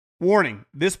Warning,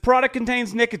 this product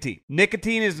contains nicotine.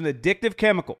 Nicotine is an addictive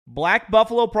chemical. Black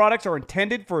Buffalo products are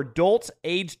intended for adults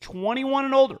aged 21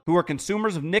 and older who are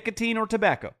consumers of nicotine or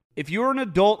tobacco. If you're an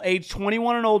adult aged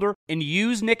 21 and older and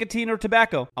use nicotine or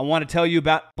tobacco, I want to tell you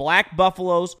about Black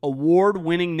Buffalo's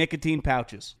award-winning nicotine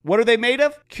pouches. What are they made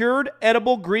of? Cured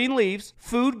edible green leaves,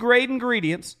 food-grade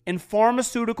ingredients, and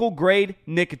pharmaceutical-grade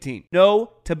nicotine.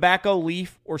 No tobacco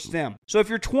leaf or stem. So if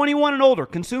you're 21 and older,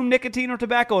 consume nicotine or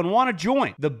tobacco, and want to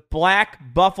join the Black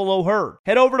Buffalo herd,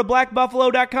 head over to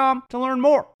blackbuffalo.com to learn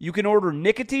more. You can order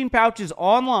nicotine pouches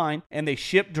online, and they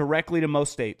ship directly to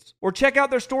most states. Or check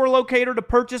out their store locator to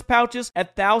purchase pouches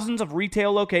at thousands of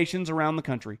retail locations around the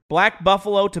country. Black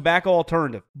Buffalo Tobacco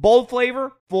Alternative. Bold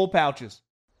flavor, full pouches.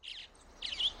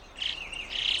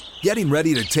 Getting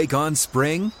ready to take on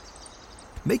spring?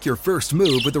 Make your first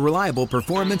move with the reliable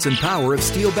performance and power of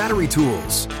Steel battery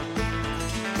tools.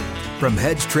 From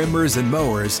hedge trimmers and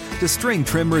mowers to string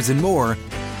trimmers and more,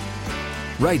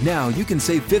 right now you can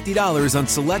save $50 on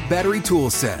select battery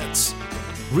tool sets.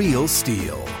 Real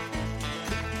Steel.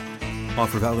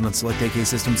 Offer valid on select AK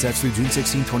system sets through June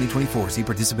 16, 2024. See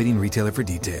participating retailer for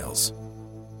details.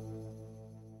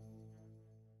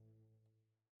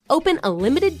 Open a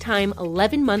limited-time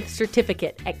 11-month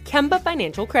certificate at Kemba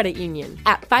Financial Credit Union.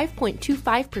 At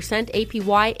 5.25%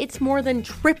 APY, it's more than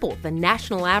triple the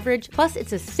national average, plus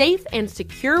it's a safe and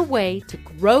secure way to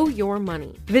grow your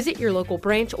money. Visit your local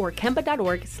branch or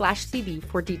kemba.org/cb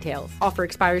for details. Offer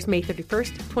expires May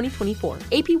 31st, 2024.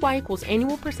 APY equals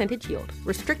annual percentage yield.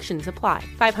 Restrictions apply.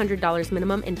 $500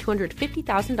 minimum and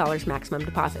 $250,000 maximum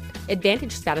deposit.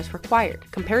 Advantage status required.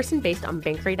 Comparison based on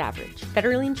bank rate average.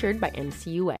 Federally insured by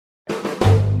NCUA.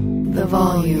 The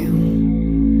volume.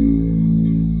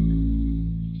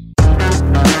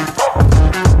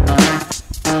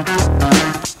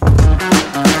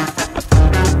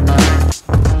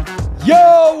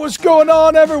 Yo, what's going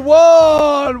on,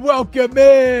 everyone? Welcome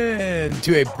in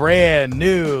to a brand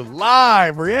new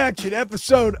live reaction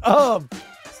episode of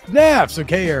Snaps.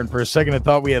 Okay, Aaron, for a second I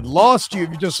thought we had lost you. If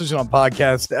you just listen on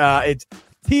podcast, it's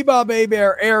T-Bob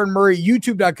Abear, Aaron Murray,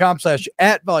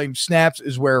 youtube.com/@volumesnaps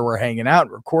is where we're hanging out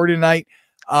and recording tonight.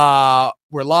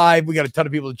 We're live. We got a ton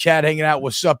of people in chat hanging out.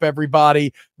 What's up,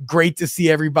 everybody? Great to see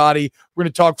everybody. We're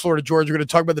going to talk Florida, Georgia. We're going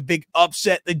to talk about the big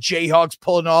upset the Jayhawks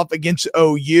pulling off against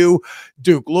OU,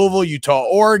 Duke, Louisville, Utah,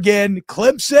 Oregon,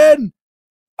 Clemson.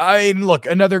 I mean, look,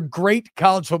 another great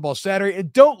college football Saturday.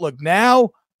 And don't look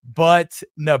now, but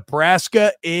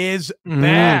Nebraska is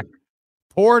back.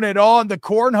 Pouring it on. The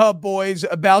Corn Hub boys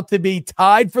about to be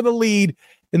tied for the lead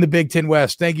in the Big Ten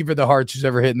West. Thank you for the hearts who's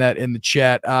ever hitting that in the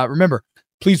chat. Remember,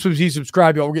 please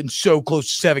subscribe, y'all. We're getting so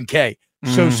close to 7K.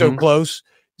 So close.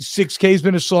 6K has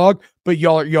been a slog, but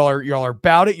y'all are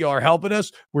about it. Y'all are helping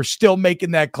us. We're still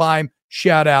making that climb.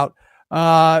 Shout out.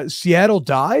 Seattle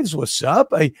Dives, what's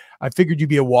up? I figured you'd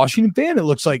be a Washington fan. It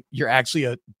looks like you're actually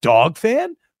a Dog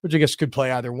fan, which I guess could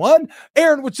play either one.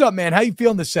 Aaron, what's up, man? How you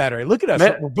feeling this Saturday? Look at us.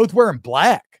 Man, we're both wearing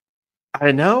black.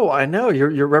 I know.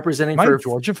 You're representing for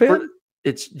Georgia fan.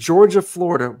 It's Georgia,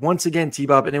 Florida. Once again,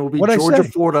 T-Bob, and it will be Georgia,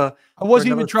 Florida. I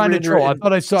wasn't even trying to troll. I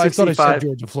thought I said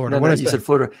Georgia, Florida. No, you said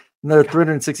Florida. Another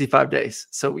 365 days.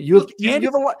 So you have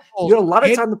a lot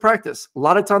of time to practice.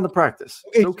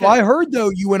 Okay, so I heard, though,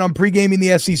 you went on pre-gaming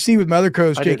the SEC with my other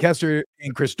co-hosts, Jake Hester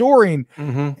and Chris Doring.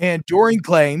 And Doring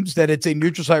claims that it's a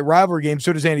neutral site rivalry game.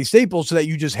 So does Andy Staples, so that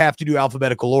you just have to do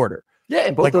alphabetical order. Yeah,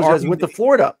 and both those guys went to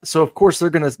Florida, so of course they're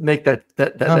going to make that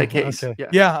case. Okay.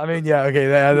 Yeah, I mean, okay,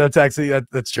 that's actually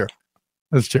that's true.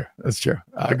 That's true.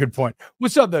 Good point.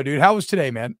 What's up, though, dude? How was today,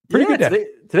 man? Pretty good day.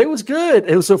 Today was good.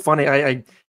 It was so funny.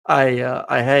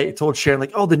 I told Sharon,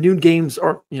 like, oh, the noon games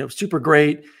are super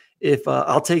great. If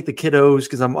I'll take the kiddos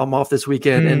because I'm off this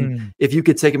weekend, and if you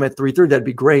could take them at 3:30, that'd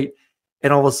be great.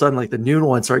 And all of a sudden, like the noon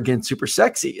ones started getting super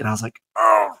sexy, and I was like,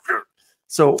 oh.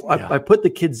 So I put the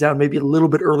kids down maybe a little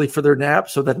bit early for their nap,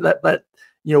 so that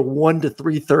 1 to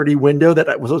 3:30 window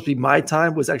that was supposed to be my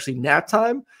time was actually nap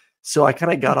time. So I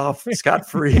kind of got off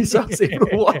scot-free, so I was able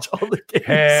to watch all the games.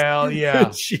 Hell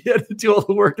yeah! She had to do all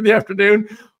the work in the afternoon,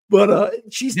 but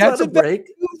she's got a break.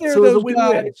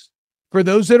 For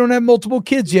those that don't have multiple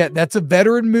kids yet, that's a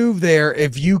veteran move there.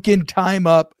 If you can time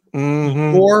up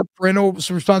or parental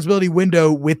responsibility window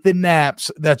with the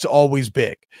naps, that's always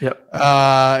big. Yep.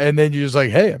 And then you're just like,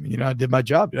 hey, I mean, I did my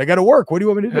job. I got to work. What do you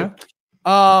want me to do?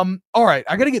 All right.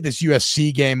 I got to get this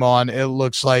USC game on. It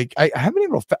looks like I haven't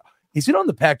even. Is it on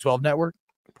the Pac-12 network?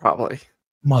 Probably.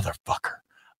 Motherfucker.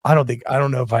 I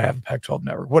don't know if I have a Pac-12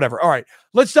 network. Whatever. All right.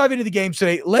 Let's dive into the game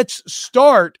today. Let's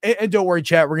start. And don't worry,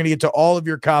 chat. We're going to get to all of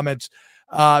your comments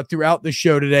throughout the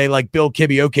show today, like Bill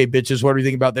Kibbe. Okay, bitches, what do you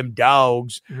think about them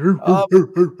dogs?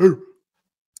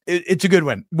 It's a good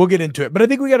one. We'll get into it. But I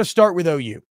think we got to start with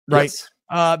OU, right? Yes.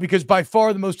 Because by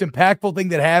far the most impactful thing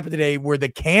that happened today were the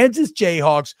Kansas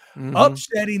Jayhawks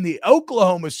upsetting the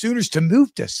Oklahoma Sooners to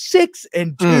move to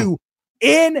 6-2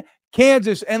 in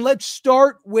Kansas. And let's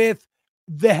start with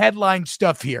the headline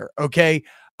stuff here, okay?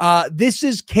 This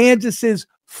is Kansas's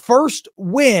first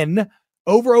win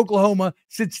over Oklahoma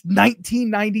since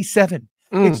 1997.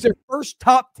 It's their first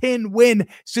top 10 win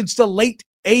since the late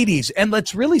 80s. And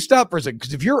let's really stop for a second,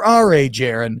 because if you're our age,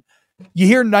 Aaron, you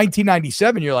hear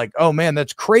 1997, you're like, oh man,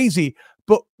 that's crazy.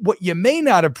 But what you may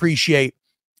not appreciate,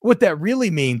 what that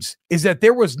really means is that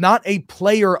there was not a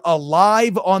player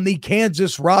alive on the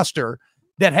Kansas roster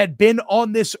that had been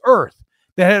on this earth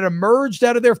that had emerged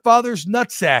out of their father's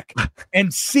nutsack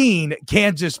and seen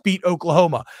Kansas beat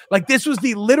Oklahoma. Like, this was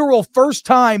the literal first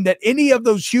time that any of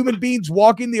those human beings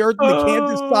walking the earth in the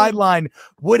Kansas sideline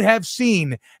would have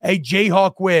seen a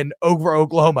Jayhawk win over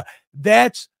Oklahoma.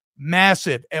 That's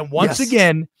massive. And once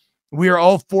again, we are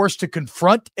all forced to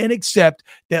confront and accept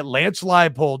that Lance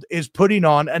Leipold is putting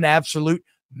on an absolute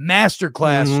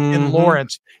masterclass in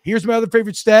Lawrence. Here's my other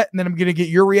favorite stat, and then I'm going to get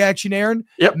your reaction, Aaron.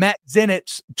 Matt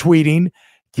Zenitz tweeting,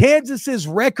 Kansas's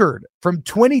record from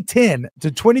 2010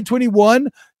 to 2021,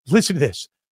 listen to this,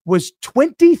 was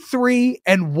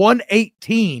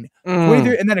 23-118.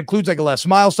 23, and that includes like a last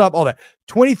mile stop, all that.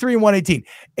 23-118.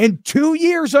 In 2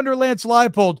 years under Lance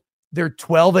Leipold, they're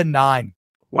 12-9.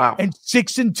 Wow. And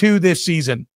 6-2 this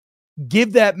season.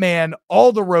 Give that man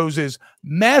all the roses.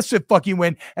 Massive fucking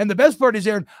win. And the best part is,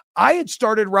 Aaron, I had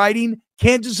started writing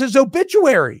Kansas's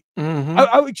obituary.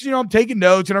 I'm taking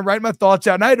notes and I'm writing my thoughts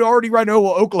out. And I had already written,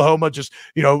 Oklahoma just,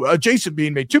 Jason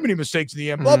Bean made too many mistakes in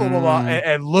the end, blah, blah, blah, blah.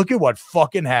 And look at what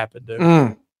fucking happened,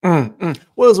 dude. Well, it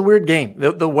was a weird game.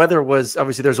 The weather was,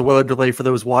 obviously there's a weather delay for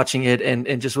those watching it,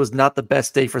 and just was not the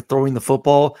best day for throwing the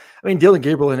football. I mean, Dylan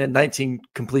Gabriel had 19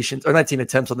 completions or 19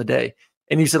 attempts on the day.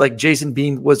 And you said like Jason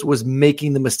Bean was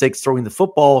making the mistakes throwing the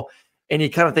football. And you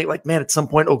kind of think like, man, at some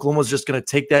point, Oklahoma's just going to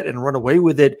take that and run away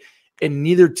with it. And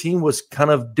neither team was kind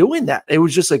of doing that. It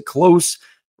was just a close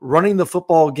running the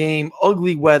football game,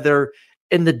 ugly weather.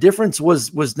 And the difference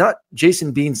was not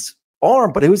Jason Bean's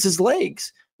arm, but it was his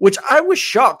legs, which I was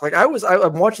shocked. Like I'm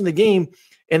watching the game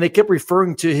and they kept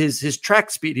referring to his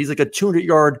track speed. He's like a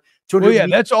 200-yard. Well, yeah,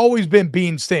 that's always been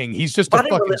Bean's thing. He's just a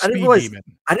fucking speed demon.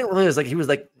 I didn't realize like he was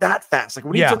like that fast. Like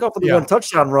when he took off for the one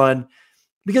touchdown run,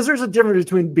 because there's a difference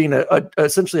between being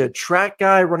essentially a track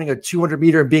guy running a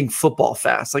 200-meter and being football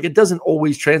fast. Like it doesn't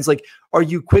always translate. Like, are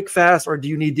you quick fast or do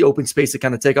you need the open space to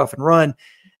kind of take off and run?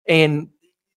 And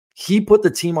he put the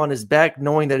team on his back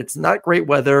knowing that it's not great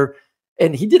weather.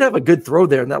 And he did have a good throw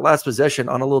there in that last possession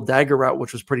on a little dagger route,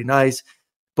 which was pretty nice.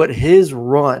 But his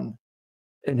run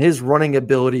and his running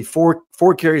ability, four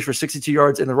carries for 62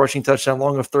 yards and the rushing touchdown,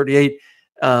 long of 38,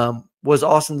 was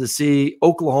awesome to see.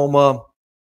 Oklahoma,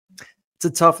 it's a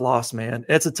tough loss, man.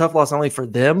 It's a tough loss not only for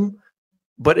them,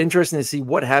 but interesting to see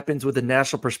what happens with the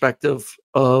national perspective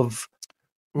of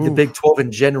the Big 12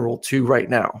 in general too right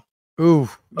now.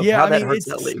 Yeah, that hurts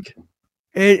that league.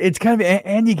 It's kind of,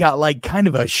 and you got like kind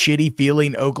of a shitty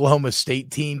feeling Oklahoma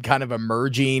State team kind of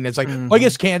emerging. It's like, well, I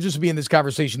guess Kansas will be in this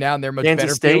conversation now, and they're much Kansas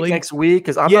better State feeling next week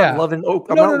because I'm not loving. I'm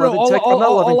not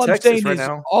loving Texas right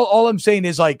now. All I'm saying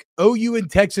is like OU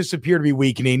and Texas appear to be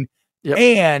weakening,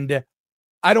 and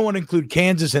I don't want to include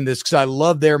Kansas in this because I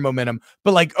love their momentum,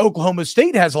 but like Oklahoma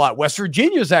State has a lot. West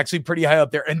Virginia is actually pretty high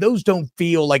up there, and those don't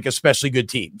feel like especially good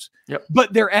teams.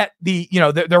 But they're at the,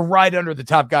 they're right under the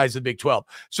top guys of the Big 12.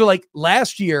 So like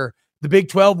last year, the Big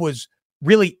 12 was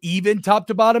really even top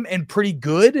to bottom and pretty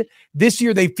good. This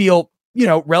year they feel,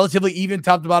 relatively even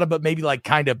top to bottom, but maybe like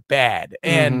kind of bad.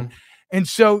 And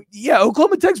so,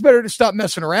 Oklahoma Tech's better to stop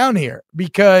messing around here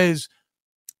because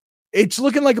it's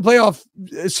looking like a playoff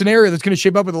scenario that's going to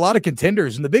shape up with a lot of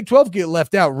contenders, and the Big 12 get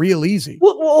left out real easy.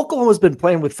 Well, Oklahoma's been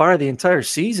playing with fire the entire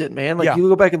season, man. Like you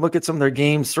go back and look at some of their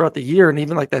games throughout the year, and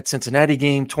even like that Cincinnati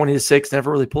game, 20-6,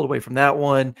 never really pulled away from that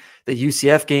one. The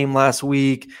UCF game last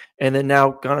week, and then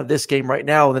now kind of this game right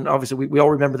now. And then obviously we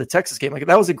all remember the Texas game. Like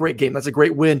that was a great game. That's a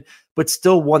great win, but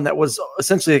still one that was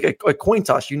essentially like a coin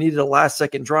toss. You needed a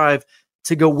last-second drive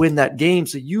to go win that game.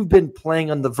 So you've been playing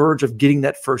on the verge of getting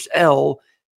that first L.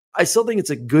 I still think it's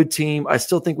a good team. I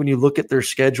still think when you look at their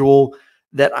schedule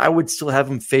that I would still have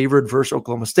them favored versus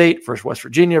Oklahoma State, versus West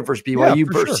Virginia, versus BYU,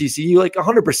 versus TCU, like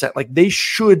 100%. Like they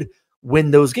should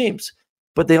win those games,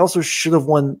 but they also should have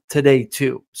won today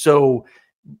too. So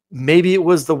maybe it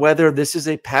was the weather. This is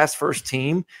a pass first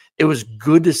team. It was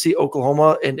good to see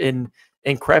Oklahoma and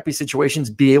in crappy situations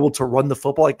be able to run the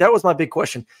football? Like, that was my big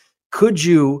question. Could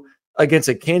you, against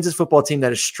a Kansas football team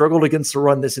that has struggled against the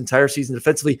run this entire season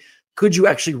defensively, could you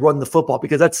actually run the football?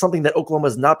 Because that's something that Oklahoma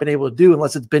has not been able to do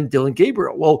unless it's been Dillon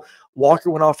Gabriel. Well, Walker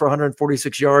went off for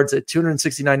 146 yards at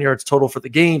 269 yards total for the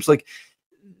games. Like,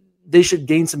 they should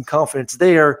gain some confidence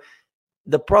there.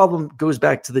 The problem goes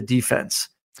back to the defense.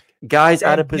 Guys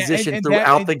out of position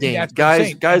throughout the game.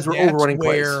 Guys were overrunning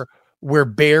plays. We're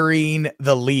burying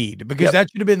the lead, because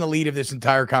that should have been the lead of this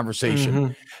entire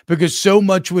conversation, because so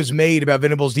much was made about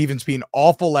Venables' defense being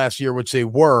awful last year, which they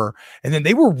were. And then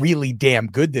they were really damn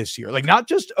good this year. Like, not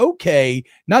just okay,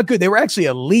 not good. They were actually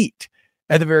elite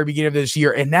at the very beginning of this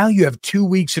year. And now you have 2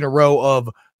 weeks in a row of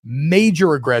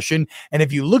major aggression. And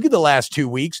if you look at the last 2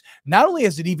 weeks, not only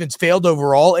has the defense failed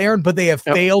overall, Aaron, but they have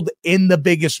failed in the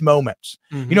biggest moments.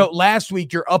 You know, last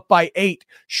week you're up by 8.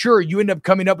 Sure, you end up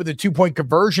coming up with a 2-point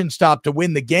conversion stop to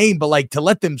win the game, but like, to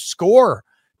let them score,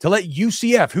 to let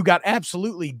UCF, who got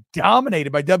absolutely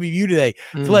dominated by WU today,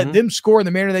 to let them score in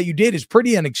the manner that you did is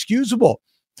pretty inexcusable.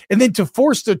 And then to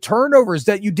force the turnovers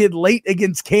that you did late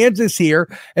against Kansas here,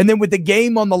 and then with the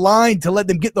game on the line to let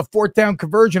them get the 4th down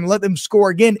conversion and let them score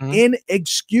again,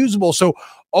 inexcusable. So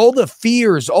all the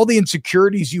fears, all the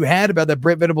insecurities you had about that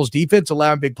Brent Venables defense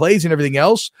allowing big plays and everything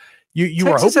else, you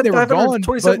were hoping they were gone.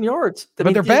 27 yards.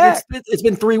 But they're back. It's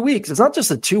been 3 weeks. It's not just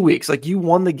the 2 weeks. Like, you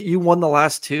won the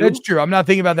last 2. That's true. I'm not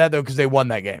thinking about that though, because they won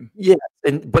that game. Yeah,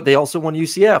 but they also won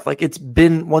UCF. Like, it's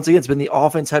been the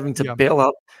offense having to bail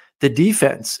out the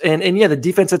defense. And yeah, the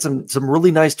defense had some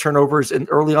really nice turnovers in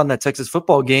early on that Texas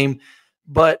football game,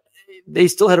 but they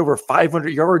still had over 500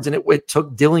 yards, and it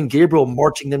took Dillon Gabriel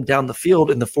marching them down the field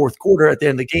in the 4th quarter at the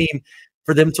end of the game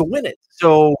for them to win it.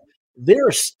 So there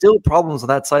are still problems on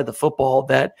that side of the football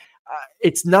that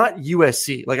it's not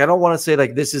USC. Like, I don't want to say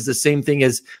like this is the same thing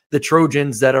as the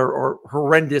Trojans that are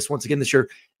horrendous once again this year.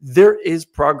 There is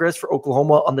progress for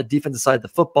Oklahoma on the defensive side of the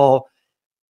football,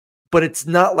 but it's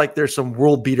not like there's some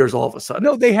world beaters all of a sudden.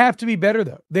 No, they have to be better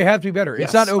though. They have to be better. Yes,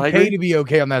 it's not okay to be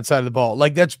okay on that side of the ball.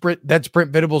 Like, that's Brent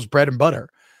Venables' bread and butter.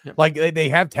 Yep. Like, they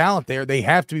have talent there. They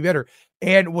have to be better.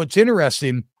 And what's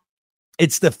interesting,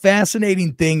 it's the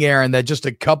fascinating thing, Aaron, that just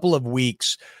a couple of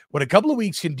weeks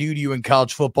can do to you in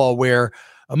college football, where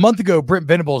a month ago, Brent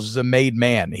Venables is a made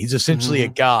man. He's essentially a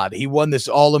god. He won this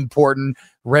all-important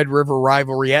Red River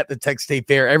rivalry at the Texas State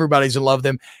Fair. Everybody's in love with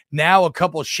him. Now a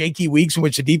couple of shaky weeks in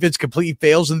which the defense completely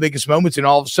fails in the biggest moments, and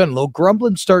all of a sudden, a little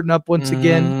grumbling starting up once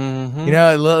again. You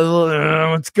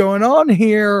know, what's going on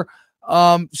here?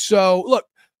 So, look,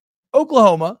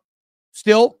 Oklahoma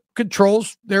still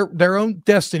controls their own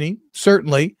destiny,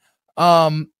 certainly.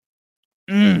 But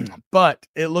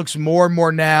it looks more and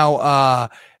more now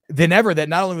than ever that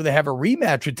not only will they have a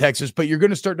rematch with Texas, but you're going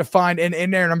to start to find, and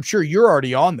Aaron, I'm sure you're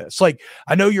already on this. Like,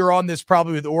 I know you're on this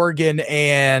probably with Oregon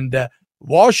and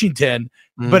Washington,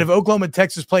 but if Oklahoma and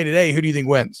Texas play today, who do you think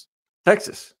wins?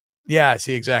 Texas. Yeah,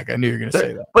 see, exactly. I knew you were going to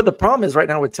say that. But the problem is right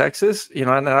now with Texas, you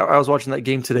know, and I was watching that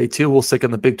game today too. We'll stick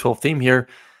on the Big 12 theme here.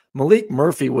 Malik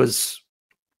Murphy was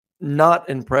not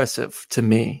impressive to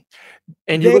me.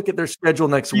 And you look at their schedule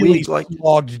next week, like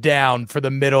logged down for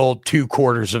the middle 2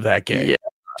 quarters of that game. Yeah.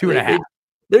 2.5.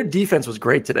 Their defense was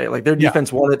great today. Like, their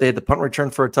defense won it. They had the punt return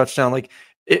for a touchdown. Like,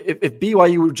 if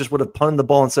BYU just would have punted the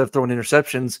ball instead of throwing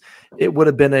interceptions, it would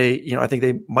have been I think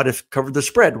they might have covered the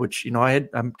spread, which, you know, I'm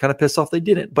kind of pissed off they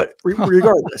didn't. But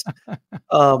regardless,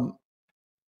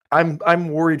 I'm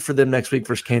worried for them next week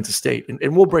versus Kansas State,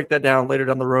 and we'll break that down later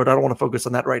down the road. I don't want to focus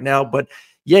on that right now, but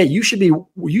yeah, you should be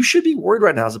worried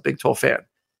right now as a Big 12 fan,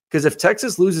 because if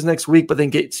Texas loses next week, but then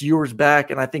gets yours back,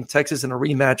 and I think Texas in a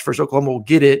rematch versus Oklahoma will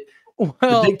get it,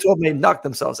 the Big 12 may knock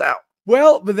themselves out.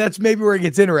 Well, but that's maybe where it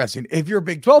gets interesting. If you're a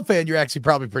Big 12 fan, you're actually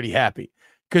probably pretty happy,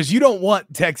 because you don't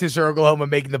want Texas or Oklahoma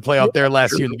making the playoff there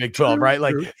last year in the Big 12, right?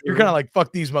 Like, you're kind of like,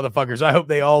 fuck these motherfuckers. I hope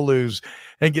they all lose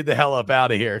and get the hell up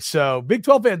out of here. So Big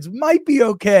 12 fans might be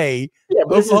okay. Yeah,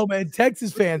 Oklahoma and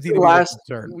Texas fans need to be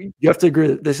concerned. You have to agree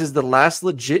that this is the last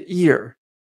legit year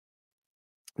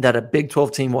that a Big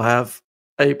 12 team will have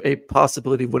a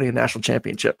possibility of winning a national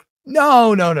championship.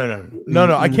 No.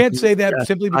 I can't say that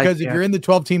simply because if you're in the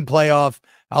 12-team playoff,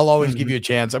 I'll always give you a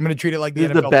chance. I'm going to treat it like the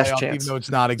NFL best playoff, chance. even though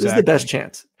it's not exactly. This is the best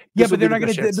chance. Yeah, but they're not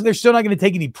going to. But they're still not going to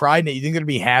take any pride in it. You think they're going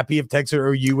to be happy if Texas or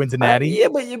OU wins a natty? Yeah,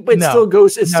 but it still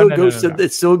goes. It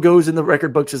still goes in the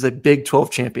record books as a Big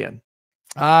 12 champion.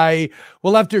 I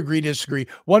will have to agree to disagree.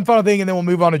 One final thing, and then we'll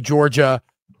move on to Georgia.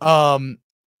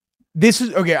 This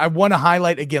is okay. I want to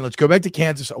highlight again. Let's go back to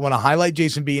Kansas. I want to highlight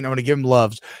Jason Bean. I want to give him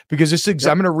loves because this is.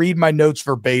 I'm going to read my notes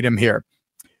verbatim here.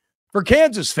 For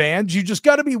Kansas fans, you just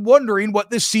got to be wondering what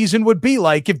this season would be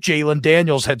like if Jalen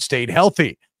Daniels had stayed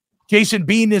healthy. Jason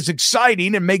Bean is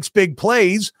exciting and makes big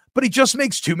plays, but he just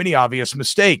makes too many obvious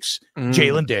mistakes.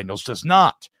 Jalen Daniels does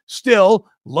not. Still,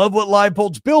 love what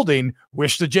Leipold's building.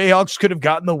 Wish the Jayhawks could have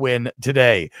gotten the win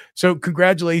today. So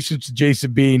congratulations to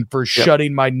Jason Bean for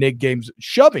shoving my mid-game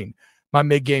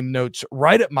notes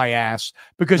right up my ass,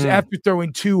 because after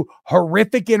throwing 2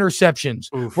 horrific interceptions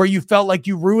where you felt like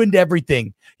you ruined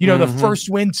everything, the first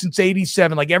win since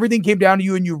 87, like everything came down to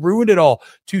you and you ruined it all,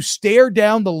 to stare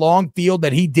down the long field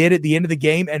that he did at the end of the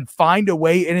game and find a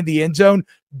way into the end zone.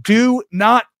 Do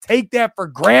not take that for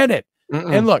granted.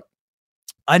 And look,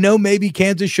 I know maybe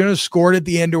Kansas shouldn't have scored at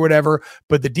the end or whatever,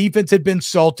 but the defense had been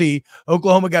salty.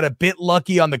 Oklahoma got a bit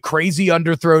lucky on the crazy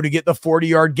underthrow to get the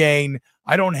 40-yard gain.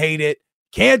 I don't hate it.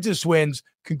 Kansas wins.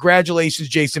 Congratulations,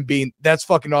 Jason Bean. That's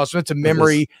fucking awesome. It's a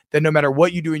memory that no matter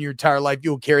what you do in your entire life,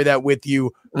 you'll carry that with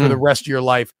you for the rest of your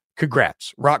life.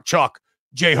 Congrats. Rock Chalk,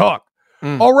 Jayhawk.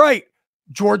 All right.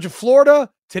 Georgia, Florida,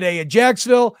 today in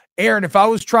Jacksonville. Aaron, if I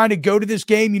was trying to go to this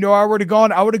game, I would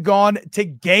have gone to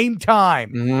Game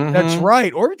Time. That's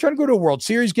right. Or if you're trying to go to a World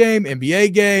Series game,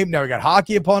 NBA game. Now we got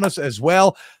hockey upon us as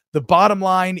well. The bottom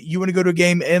line, you want to go to a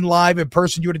game in live in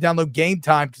person, you want to download Game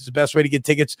Time, because it's the best way to get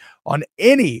tickets on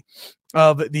any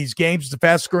of these games. It's the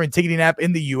fastest growing ticketing app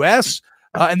in the U.S.,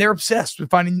 and they're obsessed with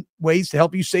finding ways to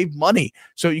help you save money.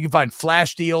 So you can find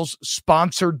flash deals,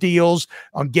 sponsored deals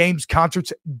on games,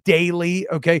 concerts daily.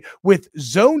 Okay. With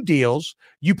zone deals,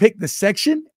 you pick the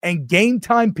section and Game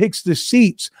Time picks the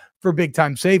seats for big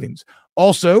time savings.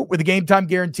 Also, with a Game Time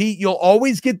guarantee, you'll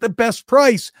always get the best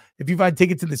price. If you find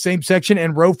tickets in the same section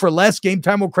and row for less, Game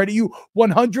Time will credit you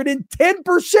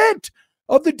 110%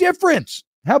 of the difference.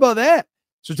 How about that?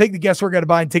 So take the guesswork out of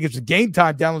buying tickets with Game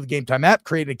Time. Download the Game Time app,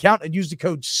 create an account, and use the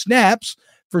code SNAPS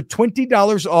for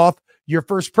 $20 off your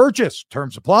first purchase.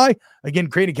 Terms apply. Again,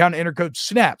 create an account and enter code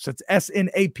SNAPS. That's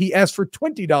SNAPS for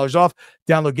 $20 off.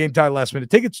 Download Game Time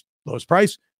last-minute tickets. Lowest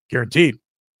price, guaranteed.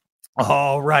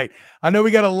 All right. I know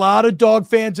we got a lot of dog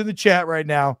fans in the chat right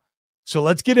now, so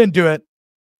let's get into it.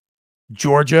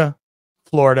 Georgia,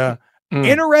 Florida.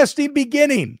 Interesting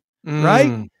beginning,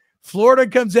 right? Florida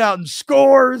comes out and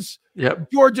scores.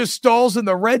 Yep. Georgia stalls in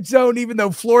the red zone, even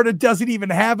though Florida doesn't even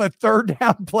have a third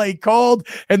down play called,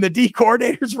 and the D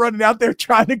coordinator's running out there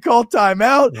trying to call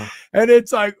timeout. Yeah. And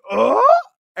it's like, oh,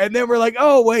 and then we're like,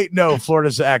 oh, wait, no,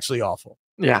 Florida's actually awful.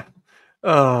 Yeah.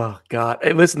 Oh, God.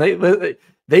 Hey, listen,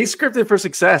 they scripted for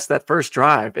success that first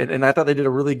drive, and I thought they did a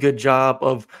really good job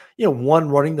of, one,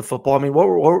 running the football. I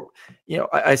mean,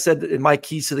 I said in my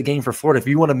keys to the game for Florida, if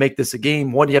you want to make this a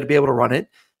game, one, you got to be able to run it.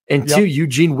 And two,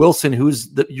 Eugene Wilson, who's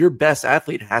your best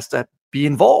athlete, has to be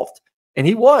involved. And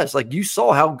he was. Like, you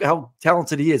saw how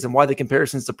talented he is and why the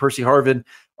comparisons to Percy Harvin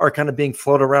are kind of being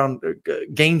floated around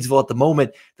Gainesville at the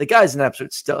moment. The guy's an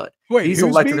absolute stud. Wait, he's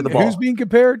electric at the ball. Who's being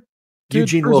compared to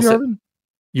Eugene Percy Wilson? Harvin?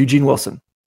 Eugene Wilson,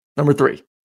 number 3.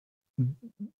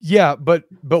 Yeah, but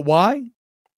why?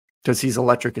 Because he's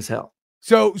electric as hell.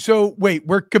 So wait,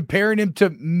 we're comparing him to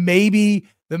maybe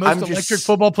the most electric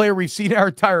football player we've seen our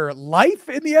entire life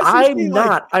in the SEC? I'm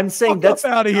not. I'm saying that's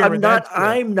out of here. I'm not.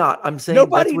 I'm saying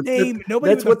nobody with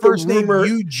the first name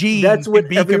Eugene. That's what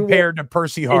be compared to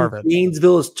Percy Harvin.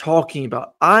 Gainesville is talking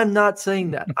about. I'm not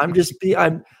saying that.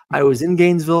 I was in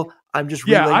Gainesville. I'm just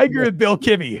I agree with Bill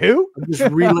Kimmy. Who? I'm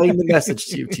just relaying the message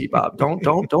to you, T-Bob.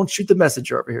 Don't shoot the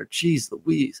messenger over here. Jeez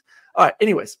Louise. All right.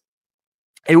 Anyways,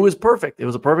 it was perfect. It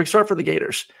was a perfect start for the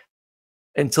Gators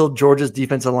until Georgia's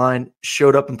defensive line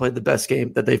showed up and played the best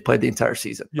game that they've played the entire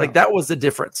season. Yeah. Like, that was the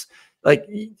difference. Like,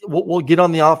 we'll get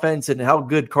on the offense and how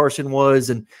good Carson was,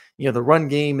 and the run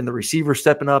game and the receiver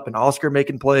stepping up and Oscar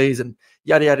making plays and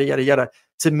yada yada yada yada.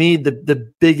 To me,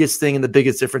 the biggest thing and the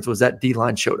biggest difference was that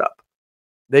D-line showed up.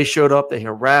 They showed up. They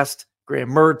harassed Graham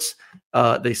Mertz.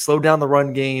 They slowed down the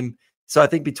run game. So I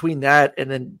think between that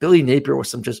and then Billy Napier with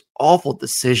some just awful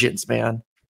decisions, man.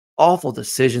 Awful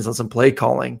decisions on some play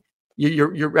calling.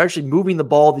 You're actually moving the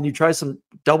ball, then you try some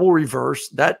double reverse.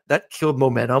 That killed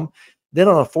momentum. Then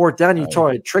on a 4th down, you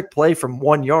try a trick play from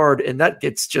 1 yard, and that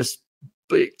gets just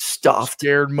stuffed.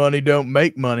 Scared money don't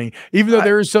make money. Even though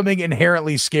there is something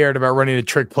inherently scared about running a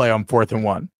trick play on 4th and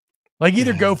 1. Like,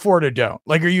 either go for it or don't.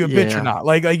 Like, are you a bitch or not?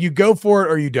 Like you go for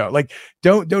it or you don't. Like,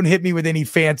 don't hit me with any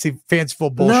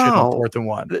fanciful bullshit on 4th and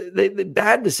 1. The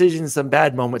bad decisions, some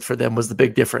bad moments for them was the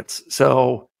big difference.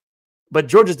 So, but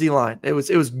Georgia's D-line, it was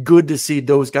good to see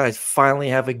those guys finally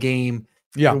have a game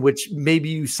in which maybe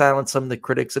you silence some of the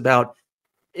critics about,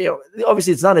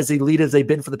 obviously it's not as elite as they've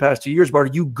been for the past 2 years, but are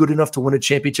you good enough to win a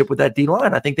championship with that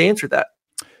D-line? I think they answered that.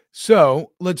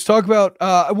 So let's talk about,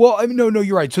 no,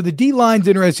 you're right. So the D-line's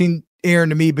interesting, Aaron,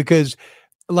 to me, because,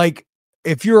 like,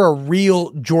 if you're a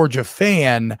real Georgia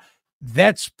fan,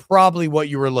 that's probably what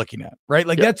you were looking at, right?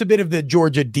 Like that's a bit of the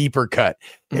Georgia deeper cut.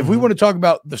 If we want to talk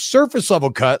about the surface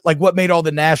level cut, like what made all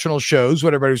the national shows,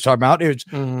 what everybody was talking about, it's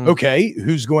okay,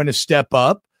 who's going to step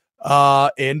up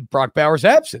in Brock Bowers'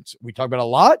 absence? We talk about a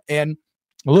lot. And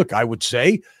look, I would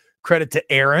say credit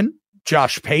to Aaron,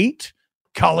 Josh Pate,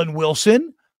 Colin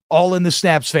Wilson, all in the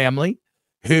Snaps family,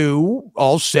 who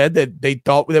all said that they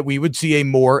thought that we would see a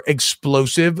more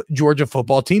explosive Georgia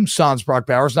football team. Sans Brock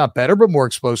Bowers, not better, but more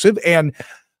explosive. And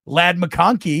Ladd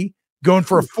McConkey going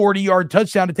for a 40-yard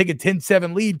touchdown to take a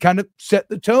 10-7 lead kind of set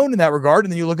the tone in that regard.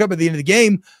 And then you look up at the end of the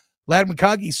game, Ladd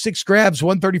McConkey, 6 grabs,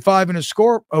 135 in a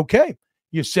score. Okay.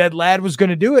 You said Ladd was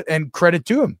going to do it, and credit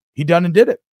to him. He done and did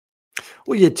it.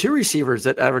 Well, you had 2 receivers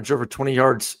that averaged over 20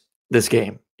 yards this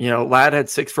game. Ladd had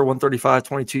 6 for 135,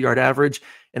 22-yard average.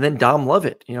 And then Dom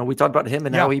Lovett, we talked about him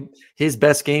and how his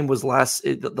best game was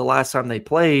the last time they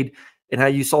played, and how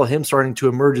you saw him starting to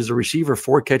emerge as a receiver.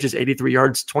 4 catches, 83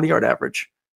 yards, 20-yard average.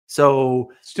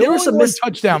 So still there was some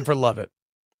touchdown for Lovett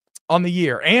on the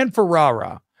year and for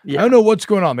Rah-Rah. I don't know what's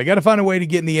going on. They got to find a way to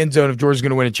get in the end zone if Georgia's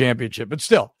going to win a championship. But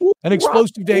still, an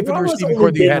explosive day for the receiving core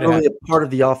that you had. Really a part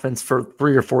of the offense for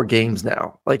 3 or 4 games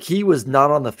now. Like, he was not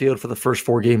on the field for the first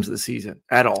 4 games of the season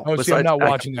at all. Oh, see, I'm not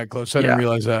watching that close. I didn't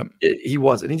realize that. He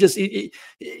wasn't.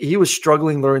 He was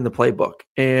struggling learning the playbook.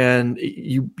 And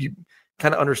you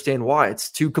kind of understand why.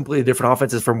 It's 2 completely different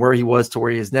offenses from where he was to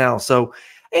where he is now. So,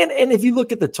 and if you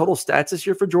look at the total stats this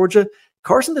year for Georgia,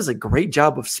 Carson does a great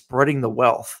job of spreading the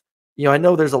wealth. I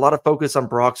know there's a lot of focus on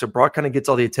Brock, so Brock kind of gets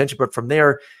all the attention, but from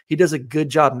there, he does a good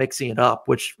job mixing it up,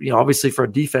 which, obviously for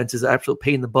a defense is an absolute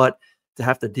pain in the butt to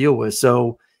have to deal with.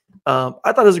 So I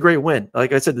thought it was a great win.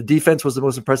 Like I said, the defense was the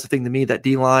most impressive thing to me, that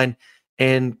D-line.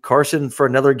 And Carson, for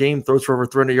another game, throws for over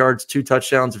 300 yards, 2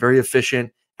 touchdowns, very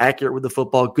efficient, accurate with the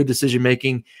football, good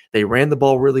decision-making. They ran the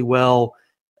ball really well.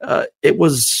 It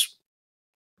was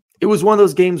one of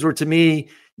those games where, to me,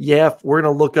 we're going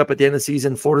to look up at the end of the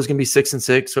season. Florida's going to be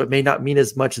 6-6, so it may not mean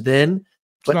as much then.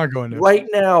 But it's not going to. Right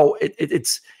now,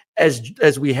 it's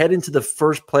as we head into the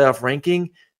first playoff ranking,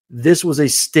 this was a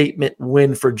statement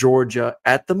win for Georgia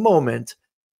at the moment.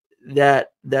 That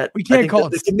we can't call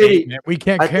it the committee. We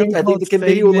can't. I think the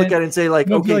committee will look at it and say,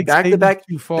 okay, back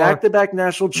to back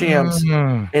national champs,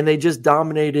 and they just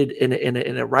dominated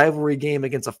in a rivalry game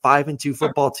against a 5-2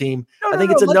 football team. I think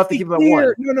it's enough to keep them at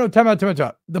 1. No, time out.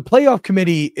 The playoff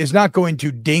committee is not going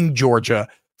to ding Georgia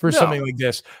for something like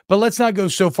this, but let's not go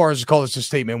so far as to call this a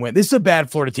statement win. This is a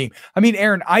bad Florida team. I mean,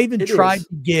 Aaron, I even tried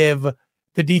to give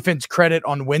the defense credit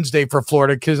on Wednesday for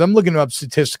Florida because I'm looking up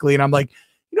statistically, and I'm like,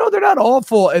 they're not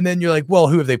awful. And then you're like, well,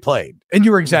 who have they played? And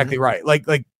you were exactly right. Like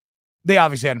they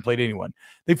obviously hadn't played anyone.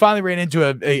 They finally ran into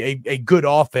a good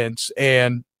offense,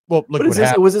 and look what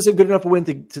happened. Was this a good enough win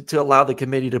to allow the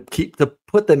committee to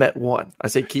put them at 1? I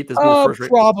say keep this.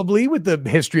 Probably with the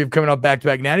history of coming up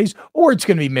back-to-back natties, or it's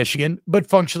going to be Michigan. But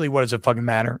functionally, what does it fucking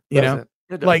matter? It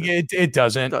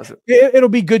doesn't. It'll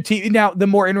be good TV. Now, the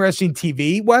more interesting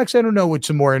TV wax, I don't know which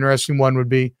the more interesting one would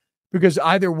be. Because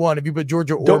either one, if you put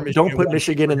Georgia or Michigan, don't put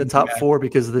Michigan in the top 4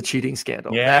 because of the cheating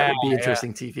scandal. That would be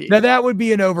interesting TV. Now that would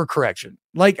be an overcorrection.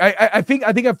 Like I think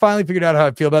I finally figured out how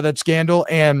I feel about that scandal,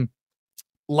 and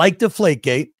like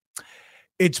Deflategate,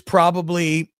 it's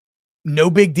probably no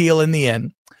big deal in the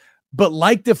end. But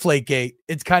like Deflategate,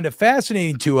 it's kind of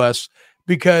fascinating to us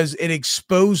because it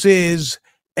exposes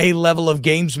a level of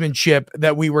gamesmanship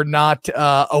that we were not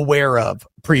aware of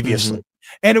previously. Mm-hmm.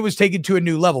 And it was taken to a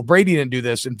new level. Brady didn't do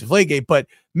this in Deflategate, but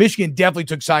Michigan definitely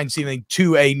took sign stealing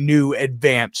to a new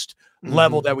advanced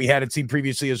level that we hadn't seen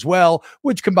previously as well,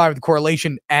 which combined with the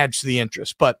correlation adds to the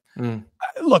interest. But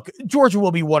look, Georgia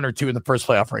will be 1 or 2 in the first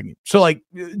playoff ranking. So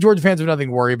Georgia fans have nothing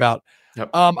to worry about.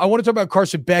 Yep. I want to talk about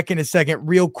Carson Beck in a second.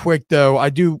 Real quick, though, I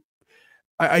don't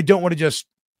want to just,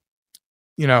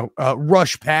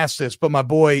 rush past this, but my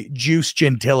boy Juice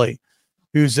Gentili,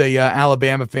 who's a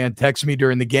Alabama fan, texted me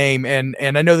during the game. And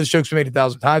I know this joke's been made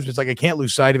 1,000 times, but it's like, I can't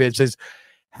lose sight of it. It says,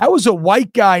 how is a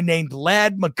white guy named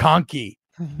Ladd McConkey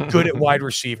good at wide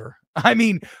receiver? I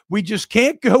mean, we just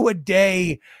can't go a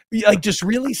day, just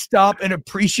really stop and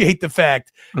appreciate the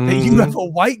fact that you have a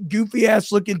white, goofy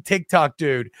ass looking TikTok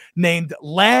dude named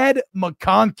Ladd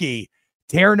McConkey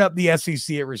tearing up the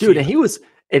SEC at receiver. Dude,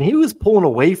 and he was pulling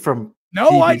away from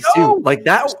I know. Like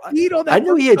that. I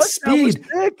knew he had speed.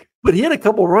 But he had a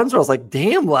couple runs where I was like,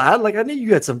 damn, Ladd. Like, I knew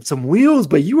you had some wheels,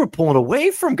 but you were pulling away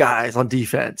from guys on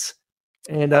defense.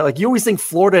 And you always think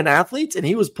Florida and athletes, and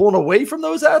he was pulling away from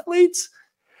those athletes.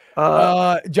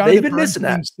 Jonathan they've been missing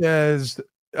that. Says,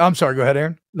 I'm sorry, go ahead,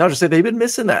 Aaron. No, just say they've been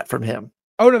missing that from him.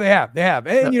 Oh no, they have.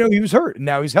 And he was hurt and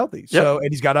now he's healthy. So, and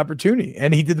he's got opportunity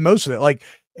and he did the most of it. Like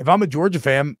if I'm a Georgia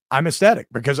fan, I'm ecstatic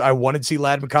because I wanted to see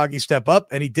Ladd McConkey step up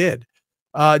and he did.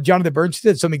 Jonathan Burns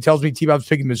said something tells me T-Bob's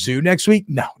picking Mizzou next week.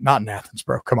 No, not in Athens,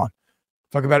 bro. Come on.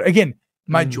 Talk about it. Again,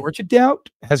 my Georgia doubt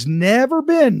has never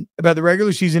been about the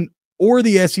regular season or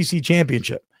the SEC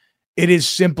championship. It is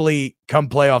simply come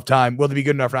playoff time. Will they be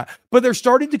good enough or not? But they're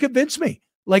starting to convince me.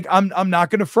 Like I'm not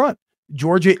going to front.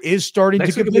 Georgia is starting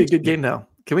next to convince me. Next week will be a good game now.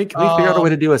 Can we figure out a way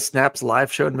to do a Snaps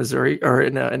live show in Missouri or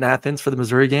in Athens for the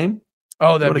Missouri game?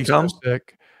 Oh, that'd be so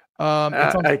sick.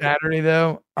 It's on Saturday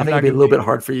though. I think it'd be a little bit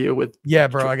hard for you with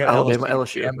bro. I got Alabama,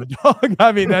 LSU. Dog.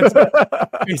 I mean, that's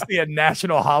basically a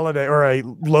national holiday or a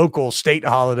local state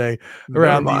holiday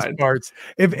around these parts.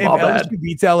 If LSU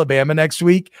beats Alabama next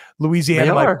week,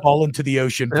 Louisiana might fall into the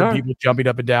ocean from people jumping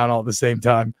up and down all at the same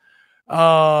time.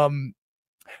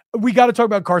 We got to talk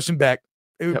about Carson Beck.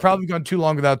 It would probably gone too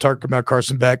long without talking about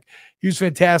Carson Beck. He was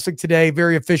fantastic today.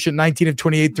 Very efficient. 19 of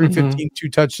 28, 315, 2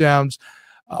 touchdowns.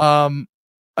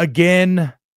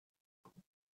 Again,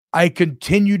 I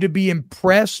continue to be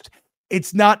impressed.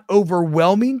 It's not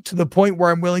overwhelming to the point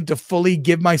where I'm willing to fully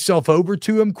give myself over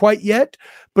to him quite yet,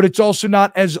 but it's also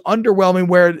not as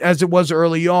underwhelming as it was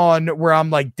early on where I'm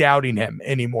like doubting him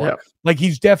anymore. Yep. Like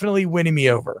he's definitely winning me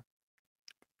over.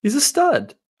 He's a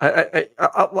stud.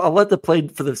 I'll let the play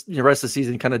for the rest of the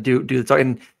season kind of do the talk.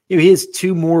 And he has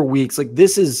 2 more weeks. Like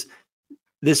this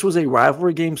was a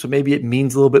rivalry game, so maybe it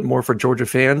means a little bit more for Georgia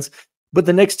fans. But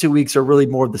the next 2 weeks are really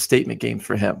more of the statement game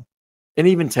for him, and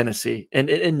even Tennessee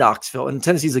and Knoxville. And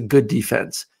Tennessee's a good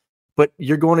defense, but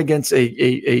you're going against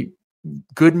a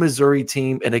good Missouri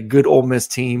team and a good Ole Miss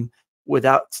team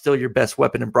without still your best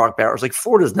weapon in Brock Bowers. Like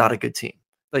Florida's not a good team.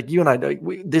 Like you and I know,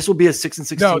 this will be a 6-6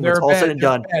 team. It's all said and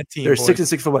done. They're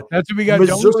 6-6 football. That's what we got.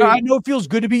 I know it feels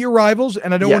good to be your rivals,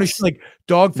 and I don't want to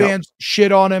dog fans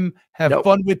shit on him. Have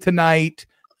fun with tonight.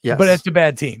 Yes. But that's a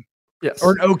bad team. Yes.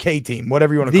 Or an okay team,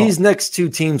 whatever you want to call it. These next 2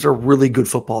 teams are really good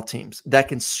football teams that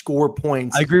can score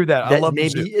points. I agree with that. I love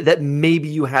that maybe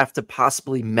you have to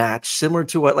possibly match, similar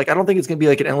to what, like, I don't think it's going to be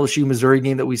like an LSU Missouri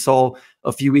game that we saw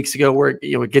a few weeks ago where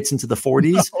it gets into the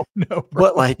 40s. No,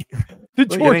 but like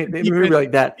maybe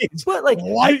like that. But like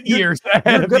light years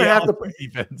you're going to have to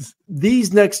defense.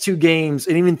 These next 2 games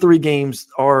and even 3 games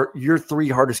are your 3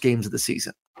 hardest games of the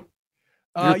season.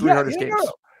 Your 3 hardest games.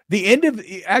 No. The end of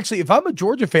actually, if I'm a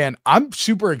Georgia fan, I'm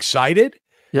super excited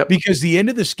because the end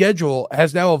of the schedule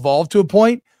has now evolved to a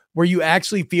point where you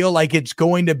actually feel like it's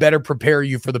going to better prepare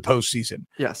you for the postseason.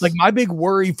 Yes. Like my big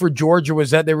worry for Georgia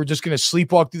was that they were just going to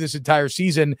sleepwalk through this entire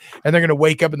season and they're going to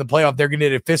wake up in the playoff. They're going to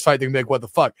get a fist fight. They're going to be like, what the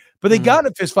fuck? But they got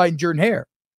in a fist fight in Jordan Hare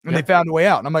and they found a way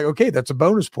out. And I'm like, okay, that's a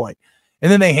bonus point. And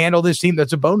then they handle this team.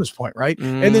 That's a bonus point, right?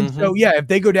 And then, so if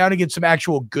they go down against some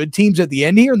actual good teams at the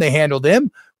end here and they handle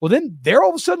them, well, then they're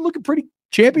all of a sudden looking pretty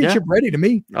championship ready to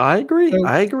me. I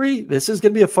agree. This is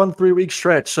going to be a fun 3-week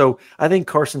stretch. So I think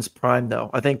Carson's prime, though.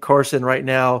 I think Carson right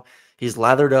now, he's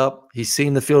lathered up. He's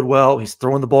seeing the field well. He's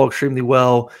throwing the ball extremely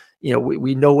well.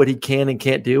 We know what he can and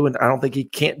can't do, and I don't think he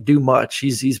can't do much.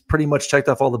 He's pretty much checked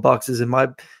off all the boxes in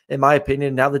my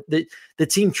opinion. Now that the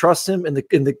team trusts him and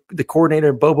the coordinator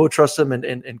and Bobo trusts him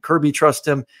and Kirby trusts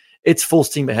him, it's full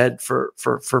steam ahead for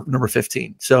number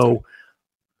 15. So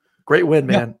great win,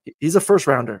 man. He's a first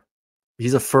rounder.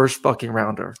 He's a first fucking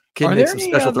rounder. Kid makes some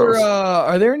special throws.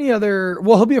 Are there any other?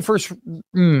 Well, he'll be a first.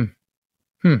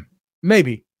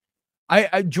 Maybe.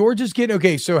 Georgia's getting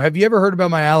okay. So, have you ever heard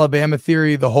about my Alabama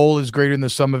theory? The whole is greater than the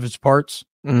sum of its parts.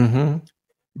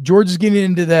 Georgia's getting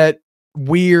into that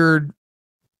weird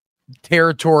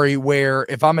territory where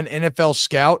if I'm an NFL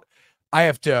scout, I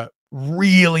have to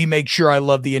really make sure I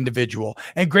love the individual.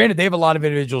 And granted, they have a lot of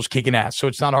individuals kicking ass, so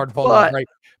it's not hard to follow that, right?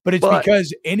 But it's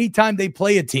because anytime they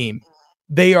play a team,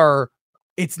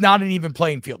 it's not an even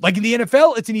playing field. Like in the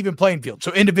NFL, it's an even playing field.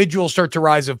 So individuals start to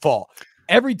rise and fall.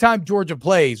 Every time Georgia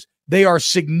plays, they are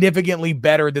significantly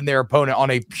better than their opponent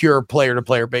on a pure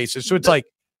player-to-player basis. So it's like,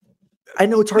 I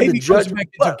know it's hard to judge,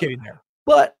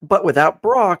 but without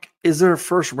Brock, is there a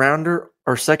first rounder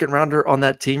or second rounder on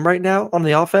that team right now on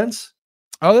the offense?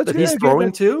 Oh, that's he's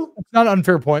throwing to. It's not an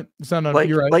unfair point. It's not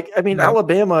you're right. Like I mean,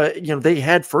 Alabama, they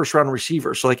had first round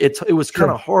receivers, so like it was kind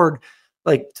of hard,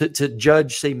 like to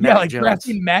judge. Say Mac Jones.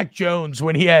 Drafting Mac Jones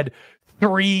when he had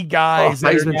 3 guys,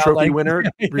 Heisman Trophy winner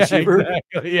receiver.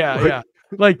 Exactly. Yeah.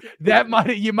 Like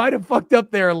that you might have fucked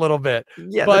up there a little bit.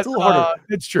 Yeah, but that's a little harder.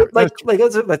 It's true.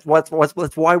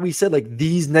 That's why we said like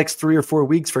these next 3 or 4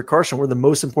 weeks for Carson were the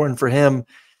most important for him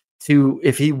to,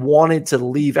 if he wanted to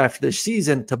leave after this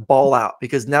season, to ball out,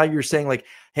 because now you're saying like,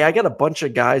 hey, I got a bunch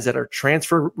of guys that are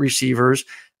transfer receivers,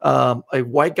 a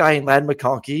white guy in Ladd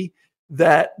McConkey.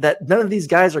 that none of these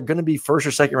guys are going to be first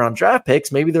or second round draft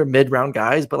picks. Maybe they're mid round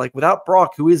guys, but like without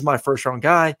Brock, who is my first round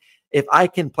guy, if I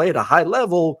can play at a high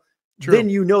level, then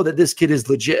you know that this kid is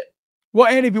legit. Well,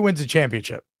 and if he wins a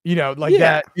championship,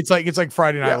 that, it's like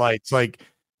Friday Night Lights. Like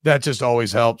that just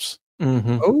always helps.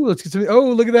 Mm-hmm. Oh, let's get some. Oh,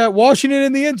 look at that. Washington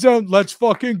in the end zone. Let's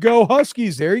fucking go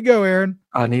Huskies. There you go, Aaron.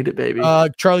 I need it, baby.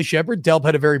 Charlie Shepard, Delp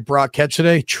had a very Brock catch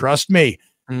today. Trust me.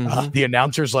 Mm-hmm. The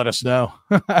announcers let us know.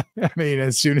 I mean,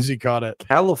 as soon as he caught it.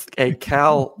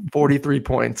 Cal 43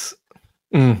 points.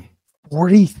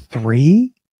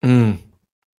 43? All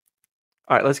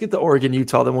right, let's get to Oregon,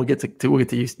 Utah. Then we'll get to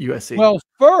USC. Well,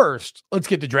 first, let's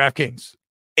get to DraftKings.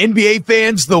 NBA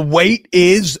fans, the wait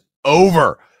is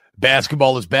over.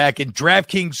 Basketball is back, and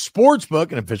DraftKings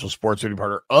Sportsbook, an official sports betting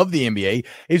partner of the NBA,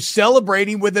 is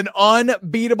celebrating with an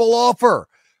unbeatable offer.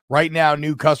 Right now,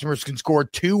 new customers can score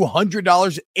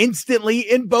 $200 instantly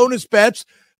in bonus bets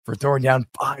for throwing down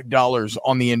 $5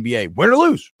 on the NBA. Win or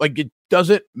lose, like it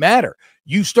doesn't matter.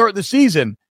 You start the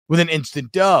season with an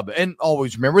instant dub. And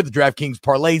always remember, the DraftKings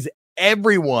parlays,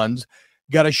 everyone's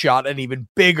got a shot at even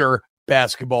bigger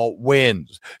basketball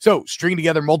wins. So string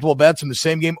together multiple bets in the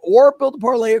same game or build a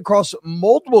parlay across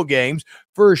multiple games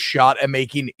for a shot at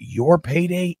making your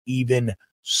payday even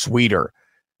sweeter.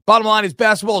 Bottom line is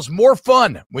basketball is more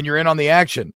fun when you're in on the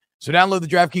action. So download the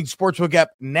DraftKings Sportsbook app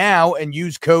now and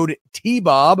use code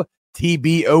TBOB,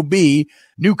 TBOB.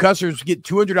 New customers get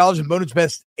 $200 in bonus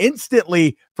bets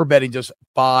instantly for betting just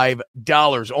 $5.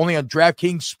 Only on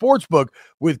DraftKings Sportsbook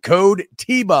with code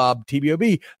TBOB,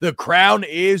 TBOB. The crown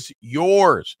is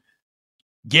yours.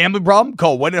 Gambling problem?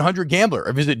 Call 1-800-GAMBLER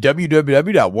or visit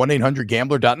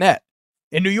www.1800gambler.net.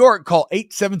 In New York, call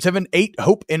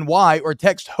 877-8-HOPE-NY or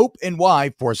text HOPE-NY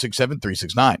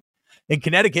 467-369. In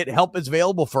Connecticut, help is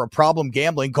available for a problem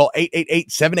gambling. Call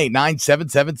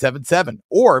 888-789-7777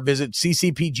 or visit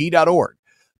ccpg.org.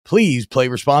 Please play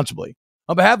responsibly.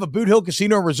 On behalf of Boot Hill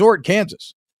Casino and Resort,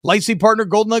 Kansas, licensing partner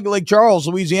Golden Nugget Lake Charles,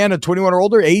 Louisiana, 21 or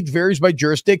older, age varies by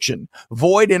jurisdiction.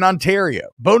 Void in Ontario.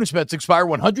 Bonus bets expire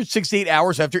 168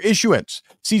 hours after issuance.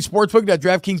 See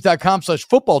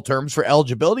sportsbook.draftkings.com/football terms for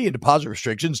eligibility and deposit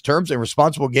restrictions, terms, and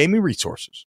responsible gaming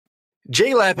resources.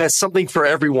 JLab has something for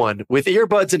everyone with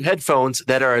earbuds and headphones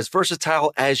that are as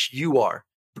versatile as you are.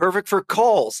 Perfect for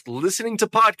calls, listening to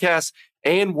podcasts,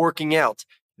 and working out.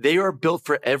 They are built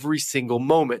for every single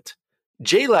moment.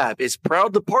 JLab is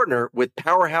proud to partner with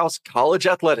Powerhouse College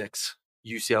Athletics,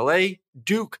 UCLA,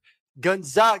 Duke,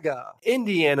 Gonzaga,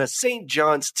 Indiana, St.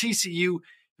 John's, TCU,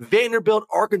 Vanderbilt,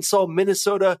 Arkansas,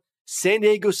 Minnesota, San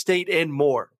Diego State, and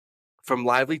more. From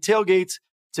lively tailgates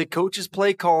to coaches'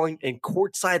 play calling and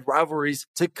courtside rivalries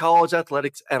to college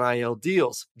athletics NIL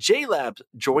deals, JLab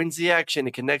joins the action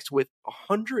and connects with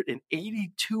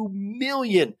 182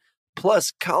 million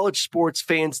plus college sports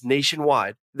fans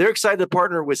nationwide. They're excited to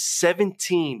partner with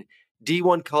 17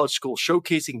 D1 college schools,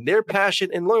 showcasing their passion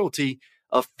and loyalty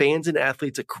of fans and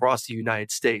athletes across the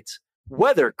United States.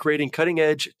 Whether creating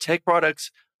cutting-edge tech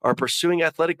products or pursuing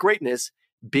athletic greatness,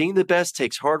 being the best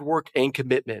takes hard work and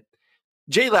commitment.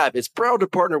 JLab is proud to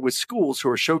partner with schools who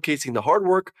are showcasing the hard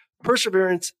work,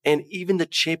 perseverance, and even the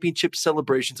championship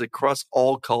celebrations across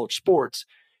all college sports.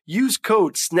 Use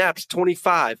code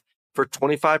SNAPS25 for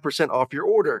 25% off your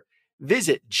order.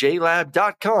 Visit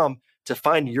JLab.com to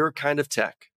find your kind of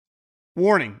tech.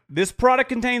 Warning, this product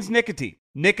contains nicotine.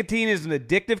 Nicotine is an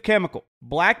addictive chemical.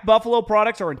 Black Buffalo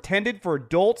products are intended for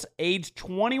adults aged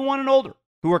 21 and older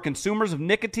who are consumers of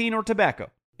nicotine or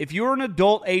tobacco. If you're an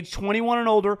adult aged 21 and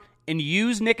older and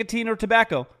use nicotine or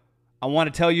tobacco, I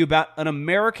want to tell you about an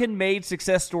American-made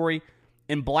success story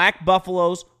in Black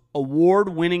Buffalo's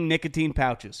award-winning nicotine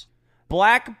pouches.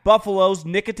 Black Buffalo's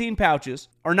nicotine pouches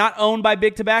are not owned by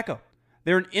Big Tobacco.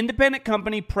 They're an independent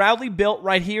company proudly built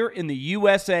right here in the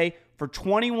USA for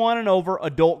 21 and over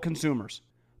adult consumers.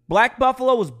 Black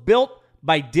Buffalo was built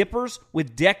by dippers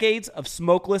with decades of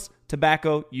smokeless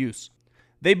tobacco use.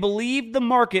 They believed the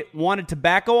market wanted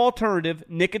tobacco alternative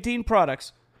nicotine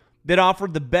products that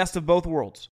offered the best of both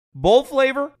worlds. Bold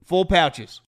flavor, full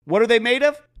pouches. What are they made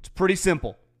of? It's pretty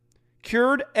simple.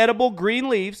 Cured edible green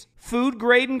leaves,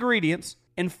 food-grade ingredients,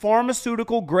 and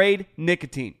pharmaceutical-grade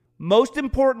nicotine. Most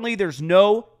importantly, there's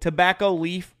no tobacco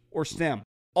leaf or stem.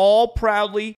 All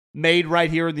proudly made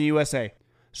right here in the USA.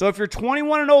 So if you're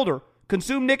 21 and older,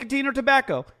 consume nicotine or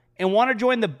tobacco, and want to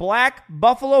join the Black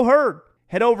Buffalo herd,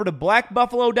 head over to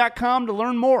blackbuffalo.com to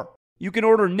learn more. You can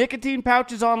order nicotine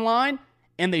pouches online,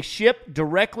 and they ship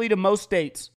directly to most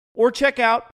states. Or check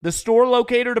out the store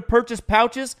locator to purchase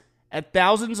pouches at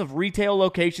thousands of retail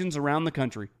locations around the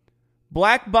country.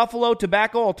 Black Buffalo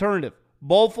Tobacco Alternative.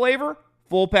 Bold flavor,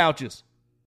 full pouches.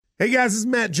 Hey guys, this is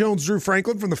Matt Jones, Drew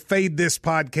Franklin from the Fade This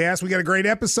podcast. We got a great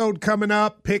episode coming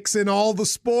up, picks in all the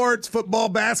sports, football,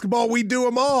 basketball, we do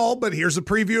them all, but here's a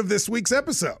preview of this week's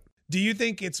episode. Do you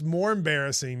think it's more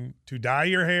embarrassing to dye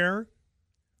your hair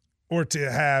or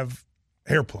to have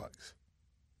hair plugs?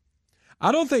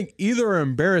 I don't think either are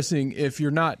embarrassing if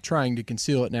you're not trying to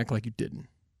conceal it and act like you didn't.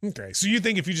 Okay, so you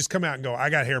think if you just come out and go,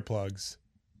 I got hair plugs.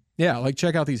 Yeah, like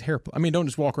check out these hair plugs. I mean, don't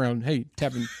just walk around, hey,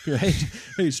 tapping,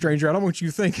 hey, stranger, I don't want you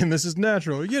thinking this is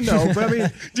natural, but I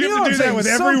mean. Do you have to do that with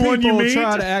everyone you meet?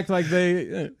 Try to act like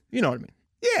they, you know what I mean?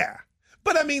 Yeah.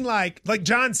 But I mean, like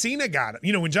John Cena got it.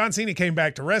 You know, when John Cena came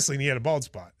back to wrestling, he had a bald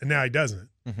spot, and now he doesn't.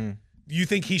 Mm-hmm. You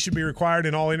think he should be required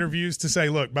in all interviews to say,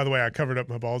 look, by the way, I covered up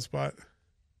my bald spot?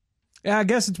 Yeah, I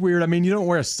guess it's weird. I mean, you don't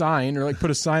wear a sign or like put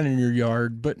a sign in your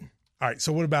yard, but. All right,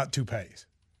 so what about toupees?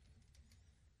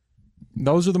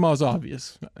 Those are the most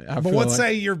obvious. But let's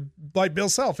say you're like Bill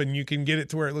Self and you can get it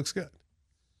to where it looks good.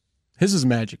 His is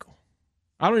magical.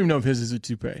 I don't even know if his is a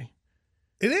toupee.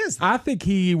 It is. I think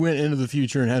he went into the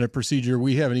future and had a procedure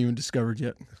we haven't even discovered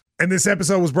yet. And this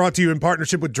episode was brought to you in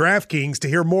partnership with DraftKings. To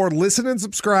hear more, listen and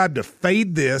subscribe to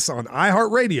Fade This on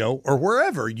iHeartRadio or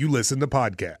wherever you listen to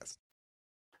podcasts.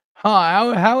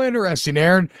 How interesting,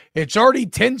 Aaron. It's already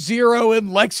 10-0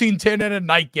 in Lexington in a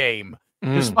night game.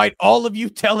 Despite all of you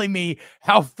telling me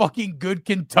how fucking good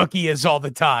Kentucky is all the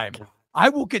time. I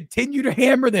will continue to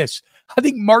hammer this. I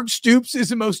think Mark Stoops is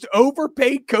the most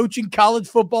overpaid coach in college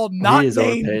football, not named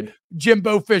overpaid.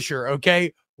 Jimbo Fisher,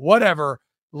 okay? Whatever.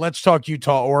 Let's talk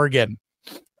Utah, Oregon.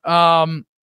 Aaron,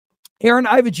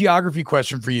 I have a geography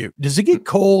question for you. Does it get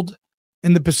cold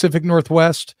in the Pacific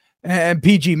Northwest? And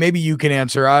PG, maybe you can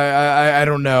answer. I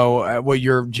don't know what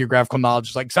your geographical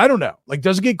knowledge is like, because I don't know. Like,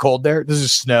 does it get cold there? Does it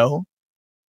snow?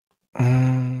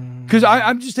 Because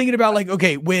I'm just thinking about, like,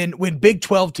 okay, when Big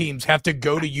 12 teams have to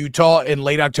go to Utah in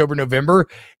late October, November,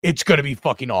 it's going to be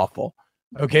fucking awful.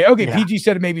 Okay. Yeah. PG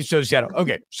said it maybe so Seattle.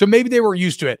 Okay, so maybe they were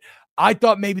used to it. I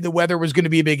thought maybe the weather was going to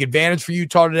be a big advantage for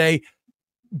Utah today,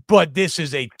 but this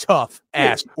is a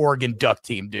tough-ass Oregon Duck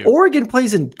team, dude. Oregon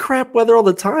plays in crap weather all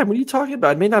the time. What are you talking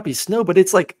about? It may not be snow, but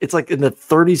it's like in the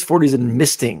 30s, 40s, and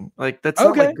misting. Like, that's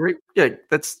not like great. Yeah,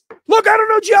 that's. Look, I don't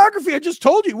know geography. I just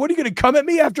told you. What are you going to come at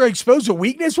me after I expose a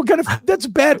weakness? What kind of? That's a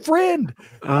bad friend.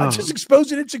 I just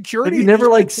exposed an insecurity. Have you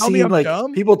never seen like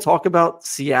dumb? People talk about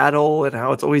Seattle and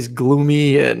how it's always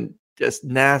gloomy and just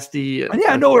nasty. And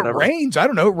yeah, I know whatever. It rains. I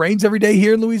don't know. It rains every day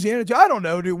here in Louisiana. I don't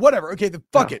know, dude. Whatever. Okay,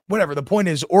 fuck it. Whatever. The point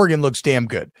is, Oregon looks damn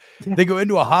good. Yeah. They go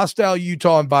into a hostile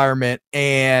Utah environment,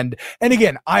 and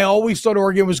again, I always thought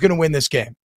Oregon was going to win this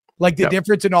game. Like, the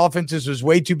difference in offenses was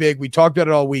way too big. We talked about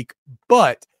it all week,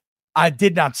 but I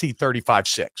did not see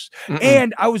 35-6.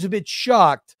 And I was a bit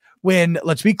shocked when,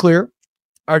 let's be clear,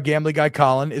 our gambling guy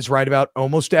Colin is right about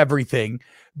almost everything,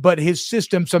 but his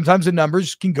system, sometimes the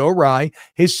numbers can go awry.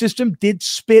 His system did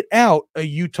spit out a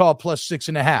Utah plus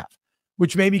 6.5,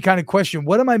 which made me kind of question,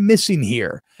 what am I missing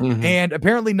here? And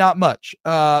apparently not much,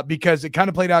 because it kind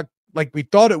of played out like we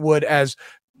thought it would, as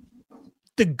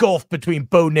the gulf between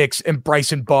Bo Nix and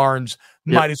Bryson Barnes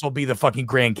might as well be the fucking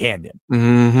Grand Canyon.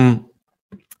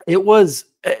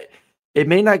 It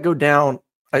may not go down.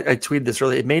 I tweeted this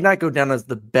earlier. It may not go down as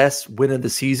the best win of the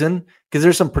season, because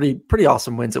there's some pretty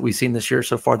awesome wins that we've seen this year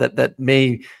so far that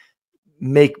may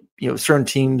make, certain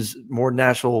teams more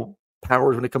national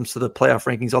powers when it comes to the playoff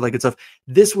rankings, all that good stuff.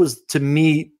 This was, to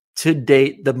me, to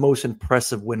date, the most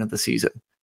impressive win of the season.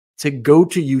 To go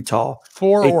to Utah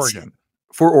for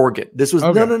Oregon. This was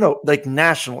no, like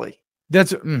nationally.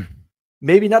 That's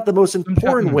maybe not the most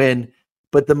important win,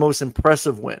 but the most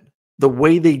impressive win. The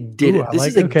way they did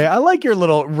it. I like your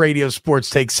little radio sports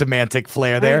take semantic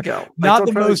flair there. Not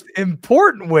the most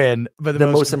important win, but the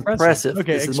most impressive.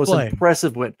 Okay, this is the most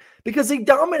impressive win, because they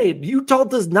dominated. Utah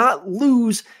does not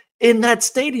lose in that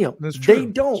stadium. That's true. They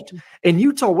don't. And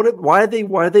Utah, why have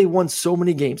they won so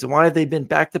many games, and why have they been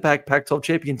back-to-back Pac-12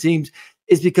 champion teams,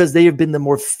 is because they have been the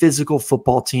more physical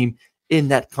football team in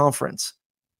that conference.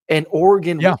 And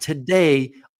Oregon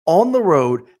today, on the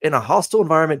road in a hostile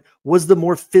environment, was the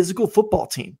more physical football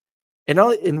team.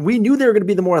 And we knew they were going to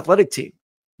be the more athletic team.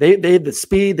 They had the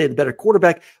speed, they had the better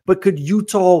quarterback, but could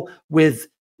Utah, with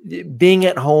being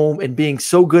at home and being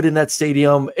so good in that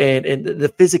stadium and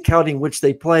the physicality in which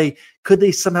they play, could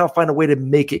they somehow find a way to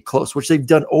make it close, which they've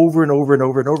done over and over and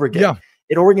over and over again? Yeah.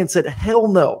 And Oregon said, hell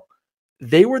no.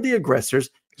 They were the aggressors.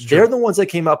 They're the ones that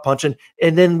came out punching.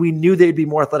 And then we knew they'd be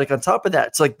more athletic on top of that.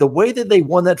 It's like the way that they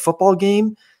won that football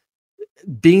game,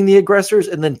 being the aggressors,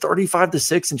 and then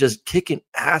 35-6 and just kicking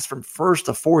ass from first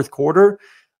to fourth quarter.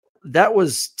 That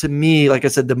was, to me, like I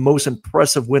said, the most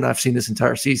impressive win I've seen this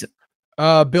entire season.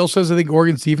 Bill says, I think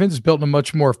Oregon's defense is built in a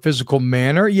much more physical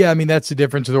manner. Yeah, I mean, that's the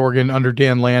difference with Oregon under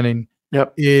Dan Lanning.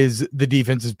 Yep. Is the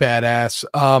defense is badass.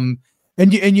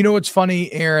 And you know what's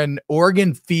funny, Aaron?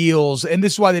 Oregon feels, and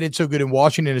this is why they did so good in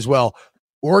Washington as well.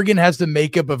 Oregon has the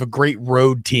makeup of a great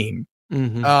road team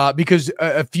because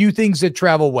a few things that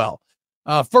travel well.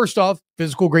 First off,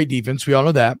 physical, great defense. We all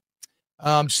know that.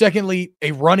 Secondly,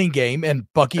 a running game,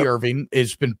 and Bucky Irving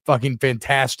has been fucking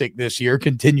fantastic this year,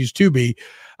 continues to be.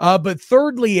 But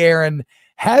thirdly, Aaron,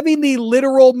 having the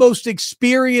literal most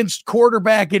experienced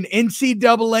quarterback in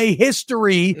NCAA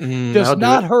history does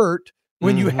not hurt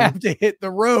when you have to hit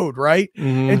the road, right?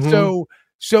 And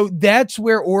so that's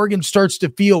where Oregon starts to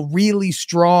feel really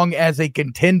strong as a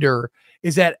contender,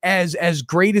 is that as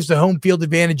great as the home field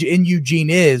advantage in Eugene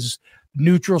is,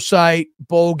 neutral site,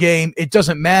 bowl game, it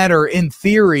doesn't matter. In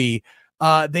theory,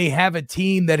 they have a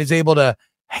team that is able to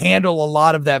handle a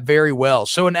lot of that very well.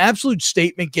 So an absolute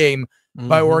statement game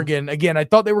by Oregon. Again, I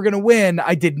thought they were going to win.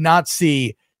 I did not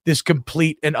see this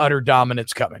complete and utter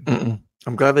dominance coming.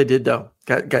 I'm glad they did, though.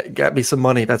 Got me some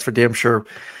money. That's for damn sure.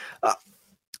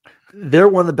 They're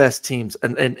one of the best teams,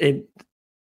 and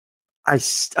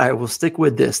I will stick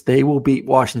with this. They will beat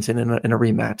Washington in a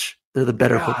rematch. They're the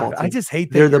better football team. I just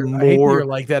hate that they're the more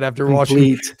like that after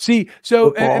Washington. See,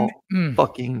 so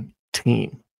fucking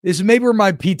team. This is maybe where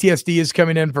my PTSD is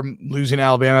coming in from losing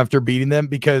Alabama after beating them,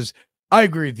 because I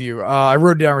agree with you. I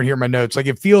wrote it down right here in my notes. Like,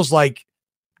 it feels like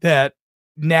that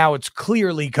now it's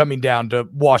clearly coming down to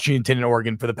Washington and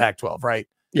Oregon for the Pac-12, right?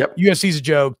 Yep. USC's a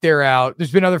joke. They're out.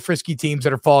 There's been other frisky teams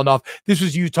that are falling off. This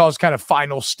was Utah's kind of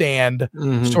final stand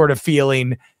sort of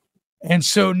feeling. And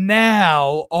so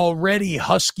now already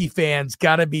Husky fans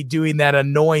got to be doing that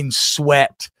annoying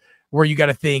sweat where you got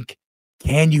to think,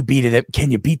 can you beat it?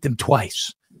 Can you beat them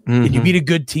twice? Can you beat a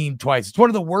good team twice? It's one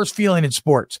of the worst feeling in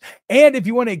sports. And if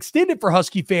you want to extend it for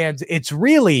Husky fans, it's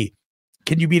really,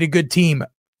 can you beat a good team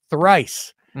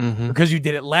thrice? Because you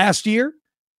did it last year,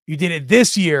 you did it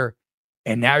this year,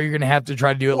 and now you're going to have to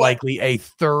try to do it likely a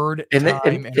third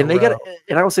time. And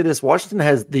I will say this: Washington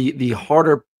has the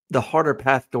harder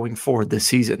path going forward this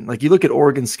season. Like, you look at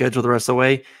Oregon's schedule the rest of the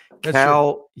way: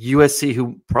 Cal, USC,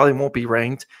 who probably won't be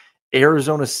ranked,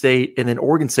 Arizona State, and then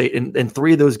Oregon State. And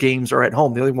three of those games are at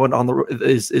home. The only one on the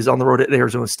is on the road at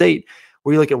Arizona State.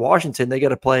 Where you look at Washington, they got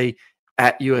to play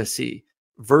at USC,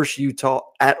 versus Utah,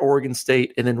 at Oregon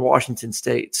State, and then Washington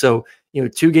State. So,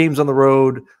 2 games on the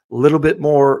road, a little bit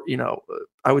more,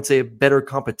 I would say a better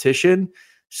competition.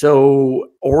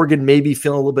 So Oregon may be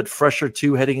feeling a little bit fresher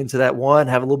too, heading into that one,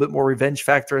 have a little bit more revenge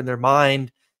factor in their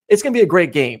mind. It's going to be a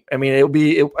great game. I mean, it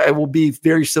will be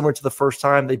very similar to the first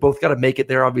time. They both got to make it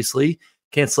there, obviously.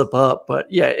 Can't slip up. But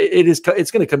yeah, it's going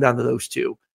to come down to those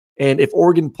two. And if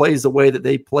Oregon plays the way that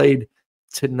they played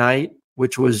tonight,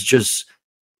 which was just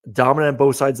dominant on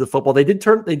both sides of the football. They did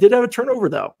have a turnover,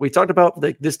 though. We talked about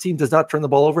this team does not turn the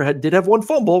ball over. Did have one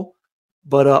fumble,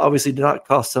 but obviously did not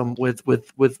cost them with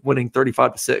winning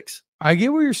 35-6. I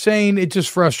get what you're saying. It just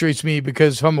frustrates me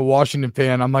because if I'm a Washington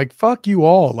fan, I'm like, fuck you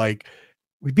all. Like,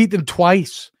 we beat them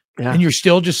twice, and you're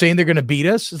still just saying they're going to beat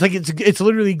us. It's like it's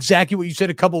literally exactly what you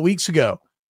said a couple weeks ago.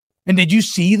 And did you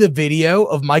see the video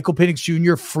of Michael Penix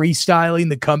Jr. freestyling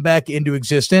the comeback into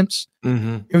existence? I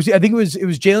think it was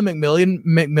Jalen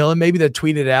McMillan maybe that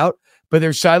tweeted out, but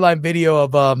there's sideline video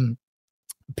of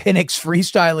Penix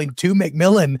freestyling to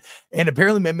McMillan, and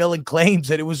apparently McMillan claims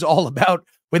that it was all about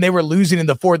when they were losing in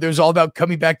the fourth. It was all about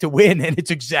coming back to win, and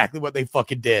it's exactly what they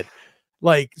fucking did.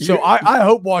 Like, so I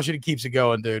hope Washington keeps it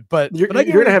going, dude. But you're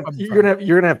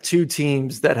gonna have 2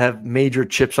 teams that have major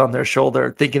chips on their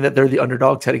shoulder, thinking that they're the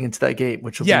underdogs heading into that game,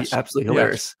 which will be absolutely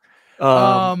hilarious.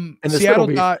 And Seattle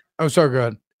sorry, go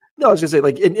ahead. No, I was gonna say,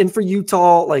 like, and for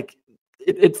Utah, like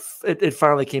it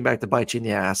finally came back to bite you in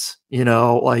the ass.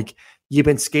 Like, you've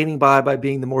been skating by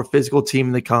being the more physical team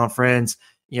in the conference.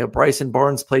 Bryson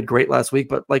Barnes played great last week,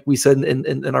 but like we said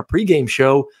in our pregame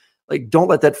show, like, don't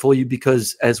let that fool you,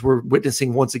 because as we're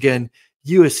witnessing once again,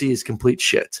 USC is complete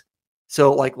shit.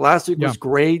 So, like, last week was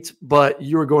great, but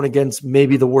you were going against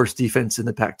maybe the worst defense in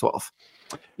the Pac-12.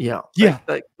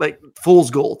 Like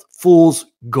fool's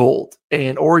gold.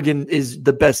 And Oregon is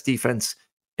the best defense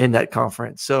in that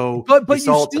conference. So, but you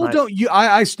still don't.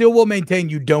 I still will maintain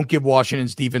you don't give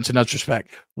Washington's defense enough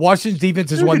respect. Washington's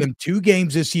defense has won them 2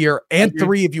 games this year, and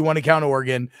 3 if you want to count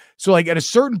Oregon. So, like, at a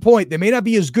certain point, they may not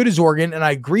be as good as Oregon, and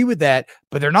I agree with that,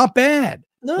 but they're not bad.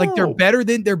 No. Like, they're better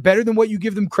than what you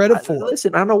give them credit for.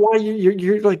 Listen, I don't know why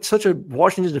you're like such a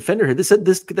Washington defender here.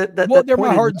 Well, they're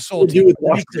my heart and soul team.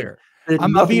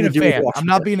 I'm not being a fan. I'm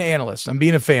not being an analyst. I'm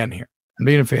being a fan here.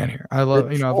 I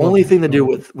love, only thing to do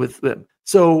with them.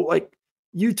 So, like,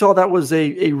 Utah, that was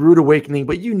a rude awakening,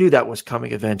 but you knew that was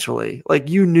coming eventually. Like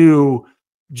you knew,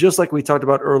 just like we talked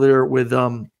about earlier with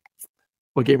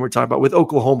what game we're talking about with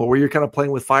Oklahoma, where you're kind of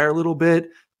playing with fire a little bit.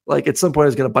 Like at some point,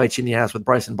 it's going to bite you in the ass with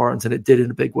Bryson Barnes, and it did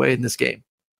in a big way in this game.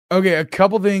 Okay, a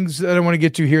couple things that I want to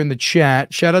get to here in the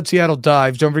chat. Shout out Seattle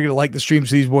Dives. Don't forget to like the stream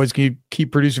so these boys can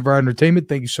keep producing for our entertainment.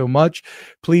 Thank you so much.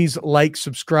 Please like,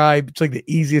 subscribe. It's like the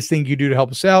easiest thing you do to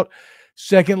help us out.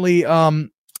 Secondly,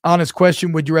 honest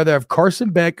question, would you rather have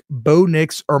Carson Beck, Bo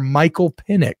Nix, or Michael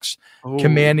Penix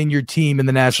commanding your team in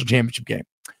the national championship game?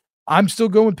 I'm still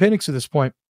going Penix at this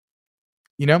point.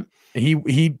 You know,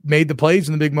 he made the plays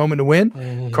in the big moment to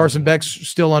win. Carson Beck's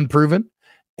still unproven.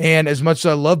 And as much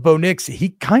as I love Bo Nix, he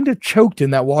kind of choked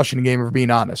in that Washington game, if being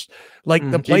honest. Like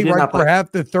the play right for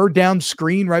half, the third down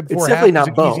screen right before half was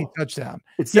an easy touchdown.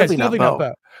 It's definitely not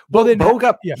Bo. Well, then Bo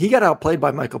he got outplayed by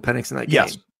Michael Penix in that game.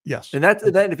 Yes. And that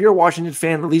if you're a Washington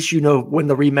fan, at least you know when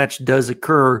the rematch does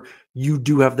occur, you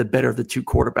do have the better of the two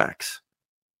quarterbacks.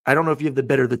 I don't know if you have the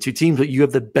better of the two teams, but you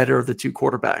have the better of the two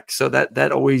quarterbacks. So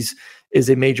that always is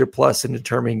a major plus in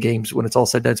determining games when it's all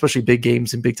said and done, especially big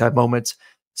games and big time moments.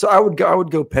 So I would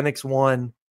go Penix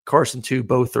 1, Carson 2,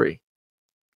 Bo 3.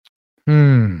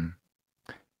 I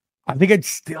think I'd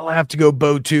still have to go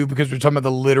Bo 2 because we're talking about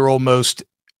the literal most,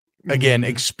 again,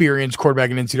 experienced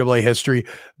quarterback in NCAA history.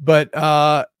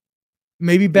 But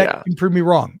maybe Beck can prove me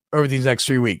wrong over these next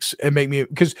 3 weeks and make me,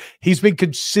 because he's been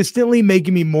consistently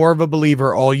making me more of a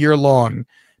believer all year long.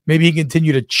 Maybe he can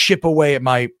continue to chip away at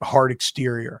my hard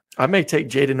exterior. I may take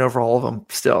Jaden over all of them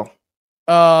still.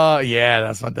 Yeah,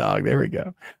 that's my dog. There we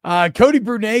go. Cody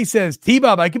Brunet says,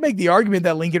 T-Bob, I can make the argument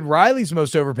that Lincoln Riley's the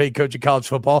most overpaid coach in college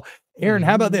football. Aaron,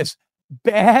 how about this?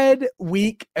 Bad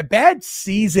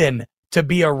season to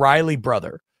be a Riley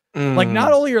brother. Like,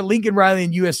 not only are Lincoln Riley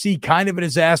and USC kind of a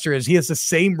disaster, as he has the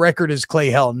same record as Clay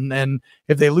Helton, and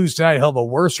if they lose tonight, he'll have a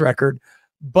worse record,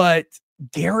 but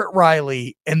Garrett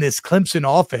Riley and this Clemson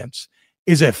offense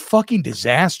is a fucking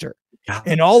disaster. Yeah.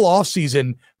 And all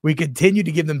offseason, we continue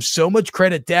to give them so much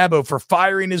credit, Dabo, for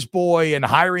firing his boy and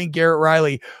hiring Garrett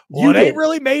Riley. Well, it ain't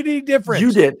really made any difference.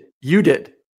 You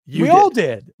did. We all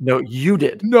did. No, you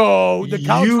did. No, the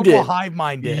college football hive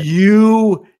mind did.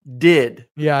 You did.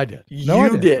 Yeah, I did. No,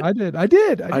 you did. I did. I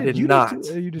did not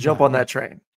jump on that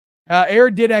train.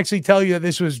 Aaron did actually tell you that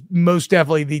this was most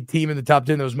definitely the team in the top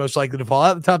 10 that was most likely to fall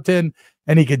out of the top 10,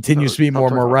 and he continues to be more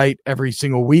and more right every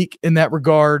single week in that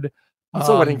regard. I'm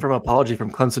still waiting for an apology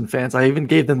from Clemson fans. I even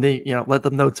gave them let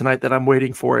them know tonight that I'm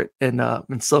waiting for it, and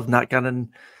still have not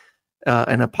gotten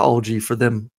an apology for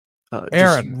them.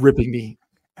 Aaron, just ripping me.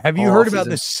 Have you heard about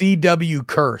the CW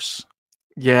curse?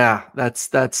 Yeah,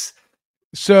 that's.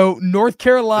 So North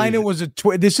Carolina was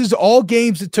this is all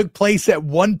games that took place at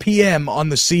 1 p.m. on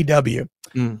the CW.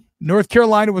 North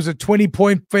Carolina was a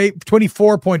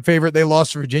 24-point favorite. They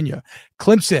lost to Virginia.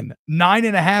 Clemson,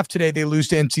 9.5 today. They lose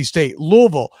to NC State.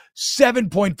 Louisville,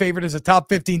 7-point favorite as a top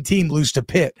 15 team, lose to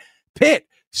Pitt. Pitt,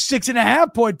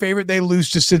 6.5-point favorite. They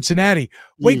lose to Cincinnati.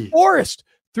 Wake Forest,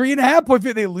 3.5-point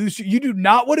favorite. They lose. You do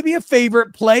not want to be a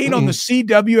favorite playing on the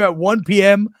CW at 1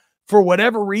 p.m. for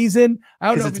whatever reason. I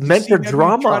don't know if it's meant for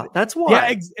drama. That's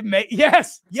why.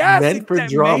 Yes. Meant for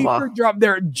drama.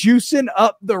 They're juicing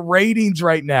up the ratings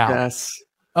right now. Yes.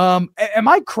 Am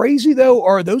I crazy though,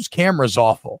 or are those cameras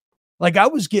awful? Like I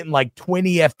was getting like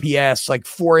 20 FPS, like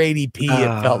 480p.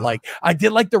 It felt like. I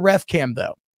did like the ref cam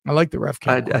though. I like the ref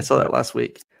cam. I saw that last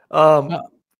week.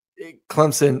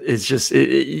 Clemson is just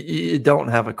you don't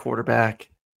have a quarterback.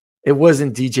 It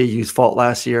wasn't DJU's fault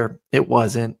last year. It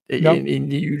wasn't. Nope.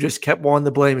 You just kept wanting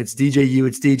the blame. It's DJU.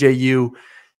 It's DJU.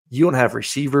 You don't have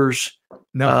receivers.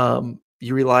 No.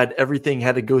 You relied everything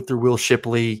had to go through Will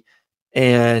Shipley.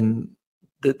 And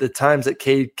the times that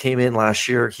Cade came in last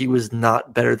year, he was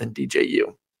not better than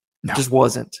DJU. No. Just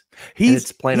wasn't.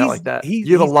 It's playing out like that.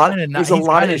 You have a lot. There's a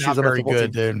lot of issues on the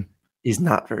good, dude. He's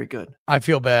not very good. I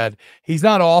feel bad. He's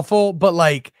not awful, but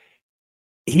like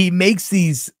he makes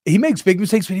big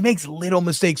mistakes, but he makes little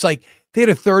mistakes. Like they had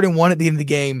a 3rd and 1 at the end of the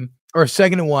game, or a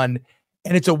 2nd and 1,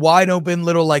 and it's a wide open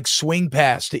little like swing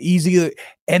pass to easy,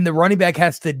 and the running back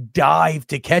has to dive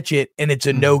to catch it, and it's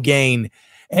a no gain.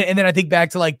 And then I think back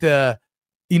to like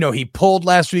he pulled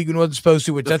last week and wasn't supposed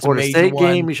to, which that's Florida amazing. State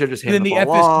game, he should just hand the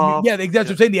ball off. Yeah, that's what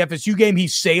I'm saying. The FSU game, he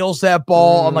sails that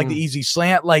ball on like the easy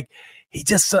slant. Like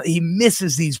he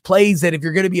misses these plays that if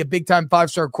you're going to be a big time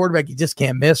 5-star quarterback, you just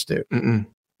can't miss, dude.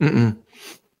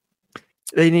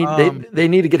 They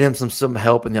need to get him some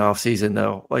help in the offseason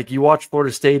though. Like you watch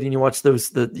Florida State and you watch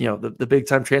the big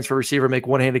time transfer receiver make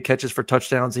one-handed catches for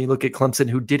touchdowns, and you look at Clemson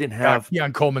who didn't have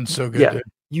and Coleman's so good. Yeah, dude.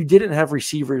 You didn't have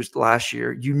receivers last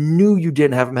year. You knew you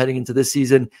didn't have them heading into this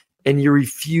season. and you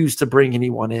refuse to bring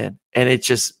anyone in. And it's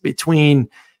just between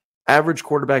average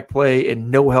quarterback play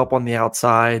and no help on the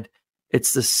outside,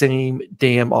 it's the same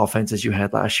damn offense as you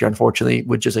had last year, unfortunately,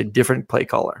 with just a different play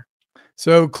caller.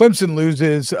 So Clemson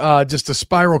loses. Just the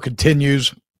spiral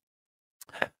continues.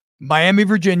 Miami,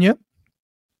 Virginia.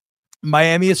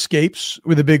 Miami escapes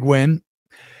with a big win.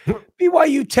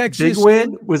 BYU, Texas. Big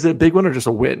win? Was it a big win or just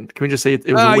a win? Can we just say it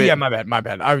was a win? Yeah, my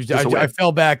bad. I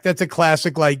fell back. That's a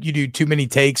classic, like you do too many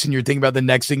takes and you're thinking about the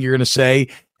next thing you're going to say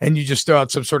and you just throw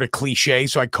out some sort of cliche.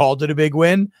 So I called it a big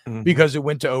win because it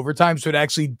went to overtime. So it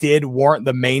actually did warrant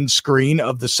the main screen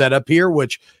of the setup here,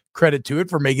 which credit to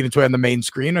it for making it to on the main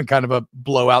screen on kind of a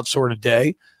blowout sort of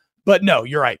day. But no,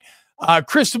 you're right.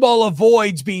 Cristobal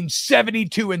avoids being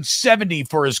 72-70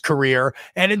 for his career,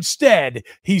 and instead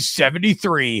he's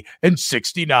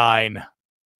 73-69.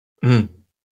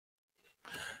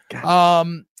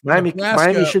 Miami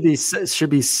should be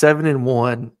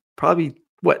 7-1. Probably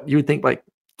what you would think, like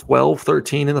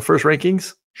 12-13 in the first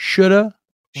rankings. Shoulda.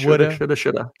 Take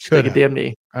a damn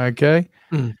knee. Okay.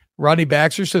 Rodney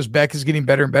Baxter says Beck is getting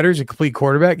better and better. He's a complete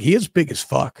quarterback. He is big as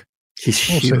fuck. He's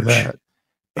huge. That.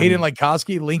 Aiden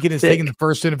Lykoski, Lincoln is taking the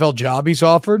first NFL job he's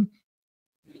offered.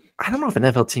 I don't know if an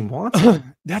NFL team wants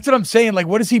him. That's what I'm saying. Like,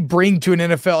 what does he bring to an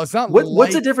NFL? It's not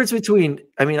what's the difference between,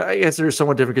 I mean, I guess there's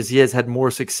somewhat different because he has had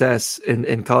more success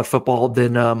in college football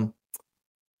than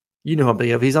you know him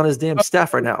thinking of. He's on his damn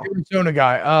staff right now. Arizona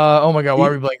guy. Oh my God, why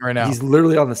are we blanking right now? He's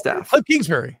literally on the staff. Cliff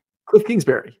Kingsbury.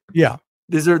 Yeah.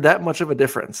 Is there that much of a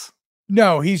difference?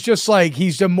 No, he's just like,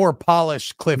 he's a more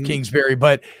polished Cliff Kingsbury,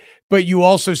 but you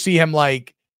also see him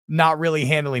like not really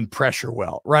handling pressure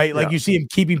well, right? Like you see him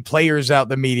keeping players out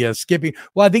the media, skipping.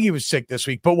 Well, I think he was sick this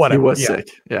week, but whatever. He was sick.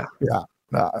 Yeah.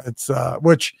 It's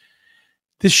which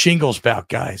this shingles bout,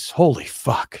 guys. Holy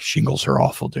fuck. Shingles are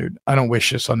awful, dude. I don't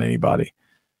wish this on anybody.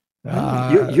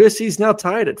 USC's now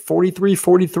tied at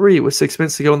 43-43 with 6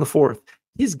 minutes to go in the fourth.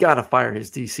 He's got to fire his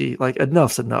DC. Like,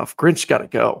 enough's enough. Grinch got to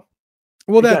go.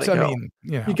 Well,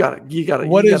 you got to.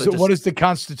 What does the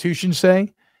Constitution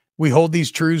say? We hold these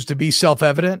truths to be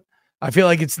self-evident. I feel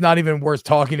like it's not even worth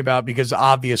talking about because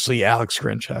obviously Alex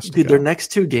Grinch has to go. Their next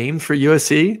 2 games for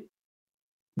USC,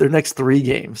 their next 3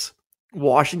 games,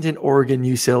 Washington, Oregon,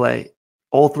 UCLA,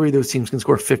 all 3 of those teams can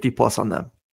score 50 plus on them.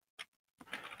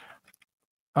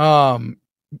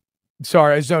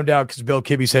 Sorry, I zoned out because Bill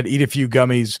Kibbe said, eat a few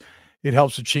gummies. It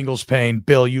helps with shingles pain.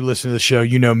 Bill, you listen to the show.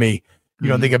 You know me. You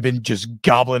don't think I've been just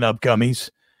gobbling up gummies?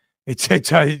 It's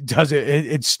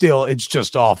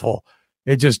just awful.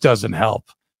 It just doesn't help.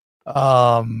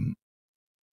 I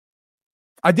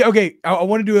want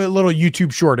to do a little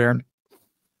YouTube short, Aaron.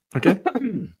 Okay.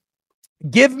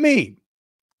 Give me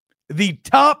the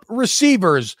top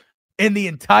receivers in the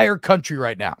entire country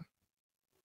right now.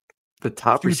 The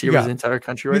top receivers in the entire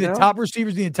country right now? The top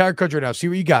receivers in the entire country right now. See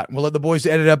what you got. We'll let the boys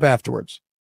edit up afterwards.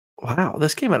 Wow,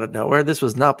 this came out of nowhere. This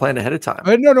was not planned ahead of time.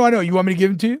 No, I know. You want me to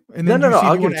give them to you? And then no.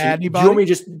 I'll give it to you. Do you want me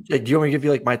to give you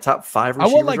like my top 5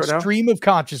 receivers? I want like stream of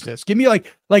consciousness. Give me like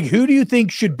who do you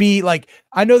think should be like?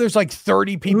 I know there's like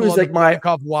 30 people on the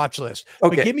Biletnikoff watch list.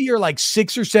 Okay, but give me your like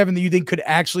 6 or 7 that you think could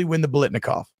actually win the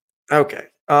Biletnikoff. Okay.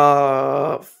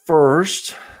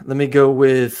 First, let me go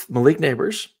with Malik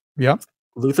Neighbors. Yeah.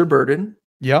 Luther Burden.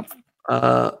 Yep.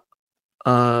 Rome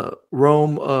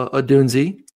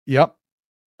Odunze. Yep.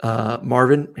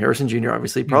 Marvin Harrison Jr.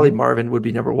 Obviously, probably Marvin would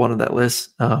be number 1 on that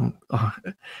list. I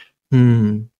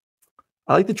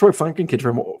like the Troy Franklin kid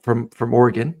from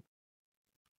Oregon.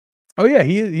 Oh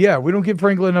yeah, we don't give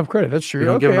Franklin enough credit. That's true.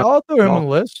 Okay, I'll throw him on the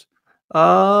list.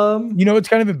 You know, it's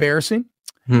kind of embarrassing.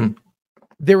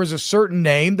 There was a certain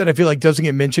name that I feel like doesn't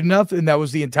get mentioned enough, and that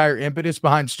was the entire impetus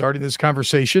behind starting this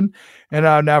conversation. And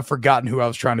I've now forgotten who I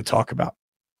was trying to talk about.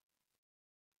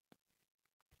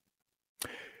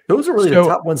 Those are really the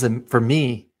top ones for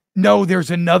me. No,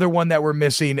 there's another one that we're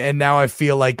missing, and now I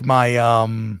feel like my Are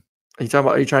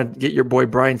you trying to get your boy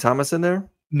Brian Thomas in there?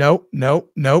 Nope. Not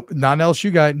an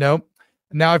LSU guy. Nope.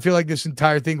 Now I feel like this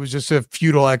entire thing was just a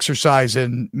futile exercise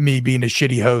in me being a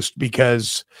shitty host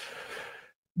because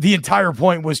the entire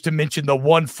point was to mention the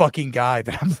one fucking guy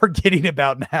that I'm forgetting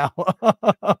about now.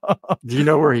 Do you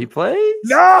know where he plays?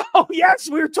 No. Yes,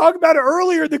 we were talking about it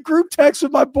earlier. The group text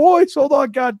with my boys. Hold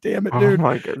on. God damn it, dude. Oh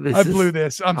my goodness. I blew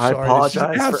this. I'm sorry. I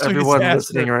apologize for everyone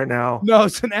listening right now. No,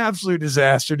 it's an absolute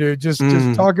disaster, dude. Just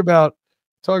talk about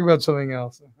something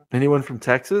else. Anyone from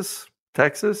Texas?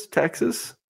 Texas?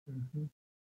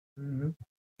 Oh,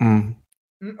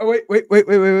 wait.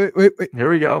 Here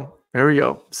we go.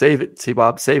 Save it,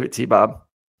 T-Bob.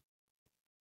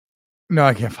 No,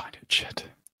 I can't find it. Shit.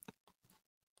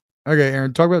 Okay,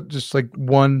 Aaron, talk about just like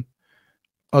one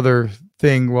other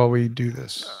thing while we do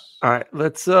this. All right,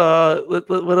 let's what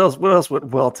else went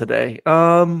well today?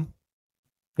 I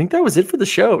think that was it for the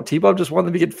show. T-Bob just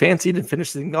wanted to get fancied and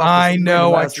finish things off. I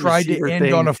know. I tried to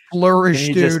end on a flourish,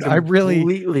 dude. I really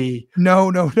completely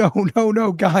no,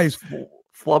 guys.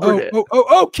 Flubbered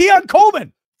it. Keon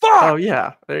Coleman. Fuck. Oh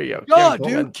yeah, there you go. God,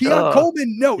 dude, Keon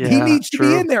Coleman. No, he needs to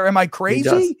be in there. Am I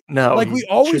crazy? No, like we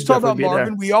always talk about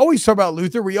Marvin. We always talk about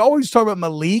Luther. We always talk about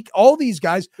Malik. All these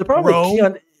guys. The problem with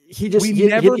Keon, he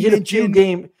had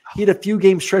a few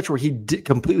game stretch where he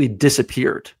completely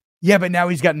disappeared. Yeah, but now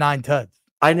he's got 9 tuds.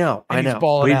 I know.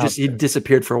 But he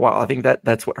disappeared for a while. I think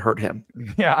that's what hurt him.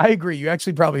 Yeah, I agree. You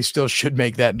actually probably still should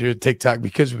make that into a TikTok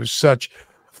because it was such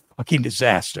fucking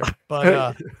disaster.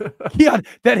 But Keon,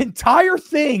 that entire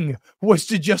thing was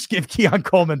to just give Keon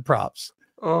Coleman props.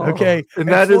 Okay. And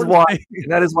that is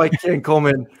why Keon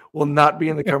Coleman will not be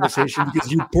in the conversation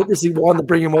because you purposely wanted to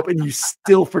bring him up and you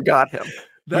still forgot him.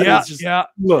 Too perfect. Yeah,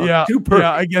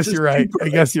 I guess you're right. I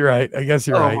guess you're right.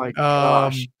 Oh my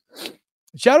gosh.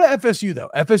 Shout out FSU though.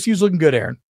 FSU's looking good,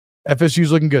 Aaron.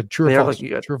 FSU's looking good. True or false?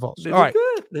 True or false? All right.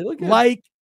 They look good. Like,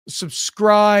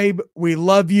 subscribe. We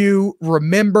love you.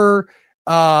 Remember,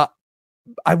 I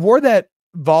wore that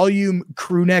volume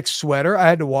crew neck sweater. I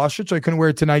had to wash it, so I couldn't wear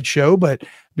it tonight's show, but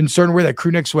I've been starting to wear that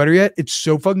crew neck sweater yet. It's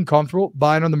so fucking comfortable.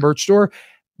 Buying on the merch store.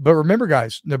 But remember,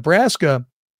 guys, Nebraska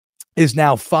is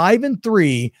now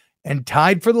 5-3 and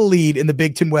tied for the lead in the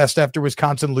Big Ten West after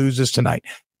Wisconsin loses tonight.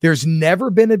 There's never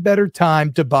been a better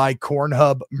time to buy Corn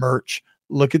Hub merch.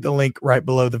 Look at the link right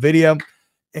below the video.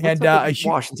 And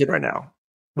Washington right now.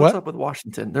 What's up with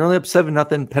Washington? They're only up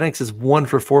 7-0. Penix is 1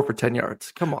 for 4 for 10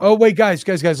 yards. Come on. Oh, wait, guys,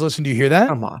 listen. Do you hear that?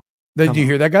 Come on. Do you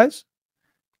hear that, guys?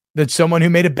 That's someone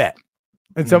who made a bet.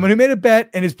 And someone who made a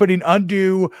bet and is putting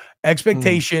undue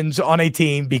expectations on a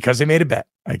team because they made a bet.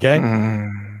 Okay.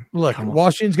 Look,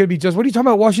 Washington's going to be just, what are you talking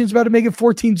about? Washington's about to make it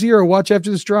 14-0. Watch after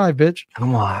this drive, bitch.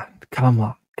 Come on.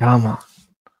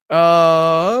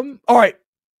 All right.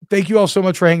 Thank you all so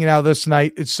much for hanging out with us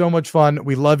tonight. It's so much fun.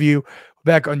 We love you.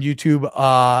 Back on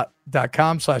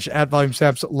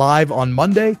youtube.com/@VolumeSnaps live on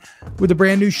Monday with a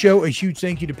brand new show. A huge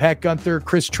thank you to Pat Gunther,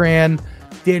 Chris Tran,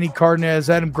 Danny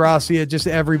Cardenas, Adam Gracia, just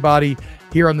everybody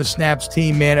here on the Snaps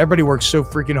team, man. Everybody works so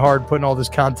freaking hard putting all this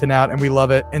content out, and we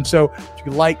love it. And so if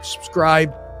you like,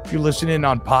 subscribe, if you're listening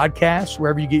on podcasts,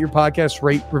 wherever you get your podcasts,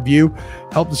 rate, review,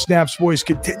 help the Snaps boys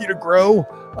continue to grow.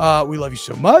 We love you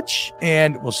so much,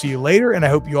 and we'll see you later. And I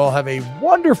hope you all have a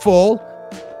wonderful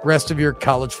rest of your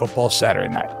college football Saturday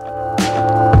night.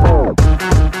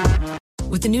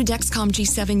 With the new Dexcom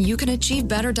G7, you can achieve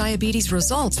better diabetes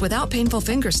results without painful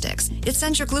finger sticks. It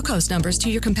sends your glucose numbers to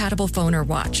your compatible phone or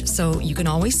watch, so you can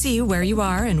always see where you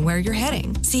are and where you're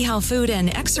heading. See how food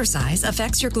and exercise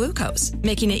affects your glucose,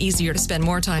 making it easier to spend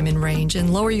more time in range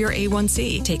and lower your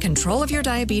A1C. Take control of your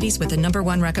diabetes with the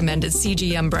 #1 recommended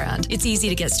CGM brand. It's easy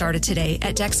to get started today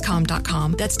at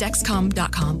Dexcom.com. That's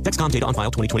Dexcom.com. Dexcom data on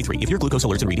file 2023. If your glucose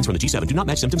alerts and readings from the G7 do not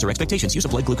match symptoms or expectations, use a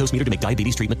blood glucose meter to make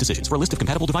diabetes treatment decisions. For a list of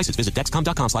compatible devices, visit Dexcom.com/compatibility.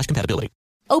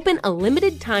 Open a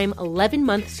limited-time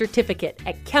 11-month certificate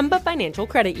at Kemba Financial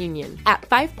Credit Union. At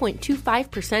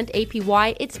 5.25%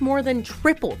 APY, it's more than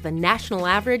triple the national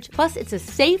average, plus it's a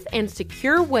safe and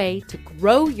secure way to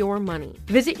grow your money.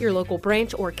 Visit your local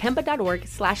branch or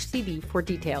kemba.org/cb for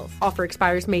details. Offer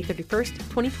expires May 31st,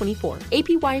 2024.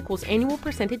 APY equals annual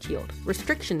percentage yield.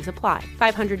 Restrictions apply.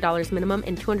 $500 minimum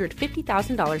and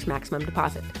 $250,000 maximum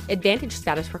deposit. Advantage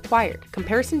status required.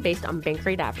 Comparison based on bank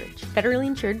rate average. Federally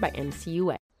insured by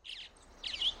NCUA.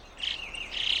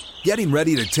 Getting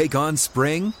ready to take on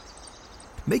spring?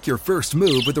 Make your first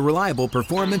move with the reliable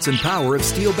performance and power of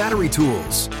Steel battery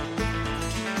tools.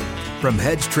 From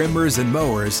hedge trimmers and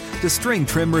mowers to string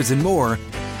trimmers and more,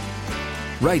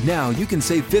 right now you can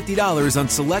save $50 on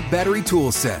select battery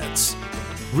tool sets.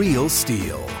 Real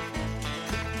Steel.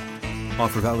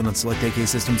 Offer valid on select AK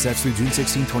system sets through June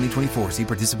 16, 2024. See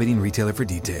participating retailer for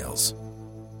details.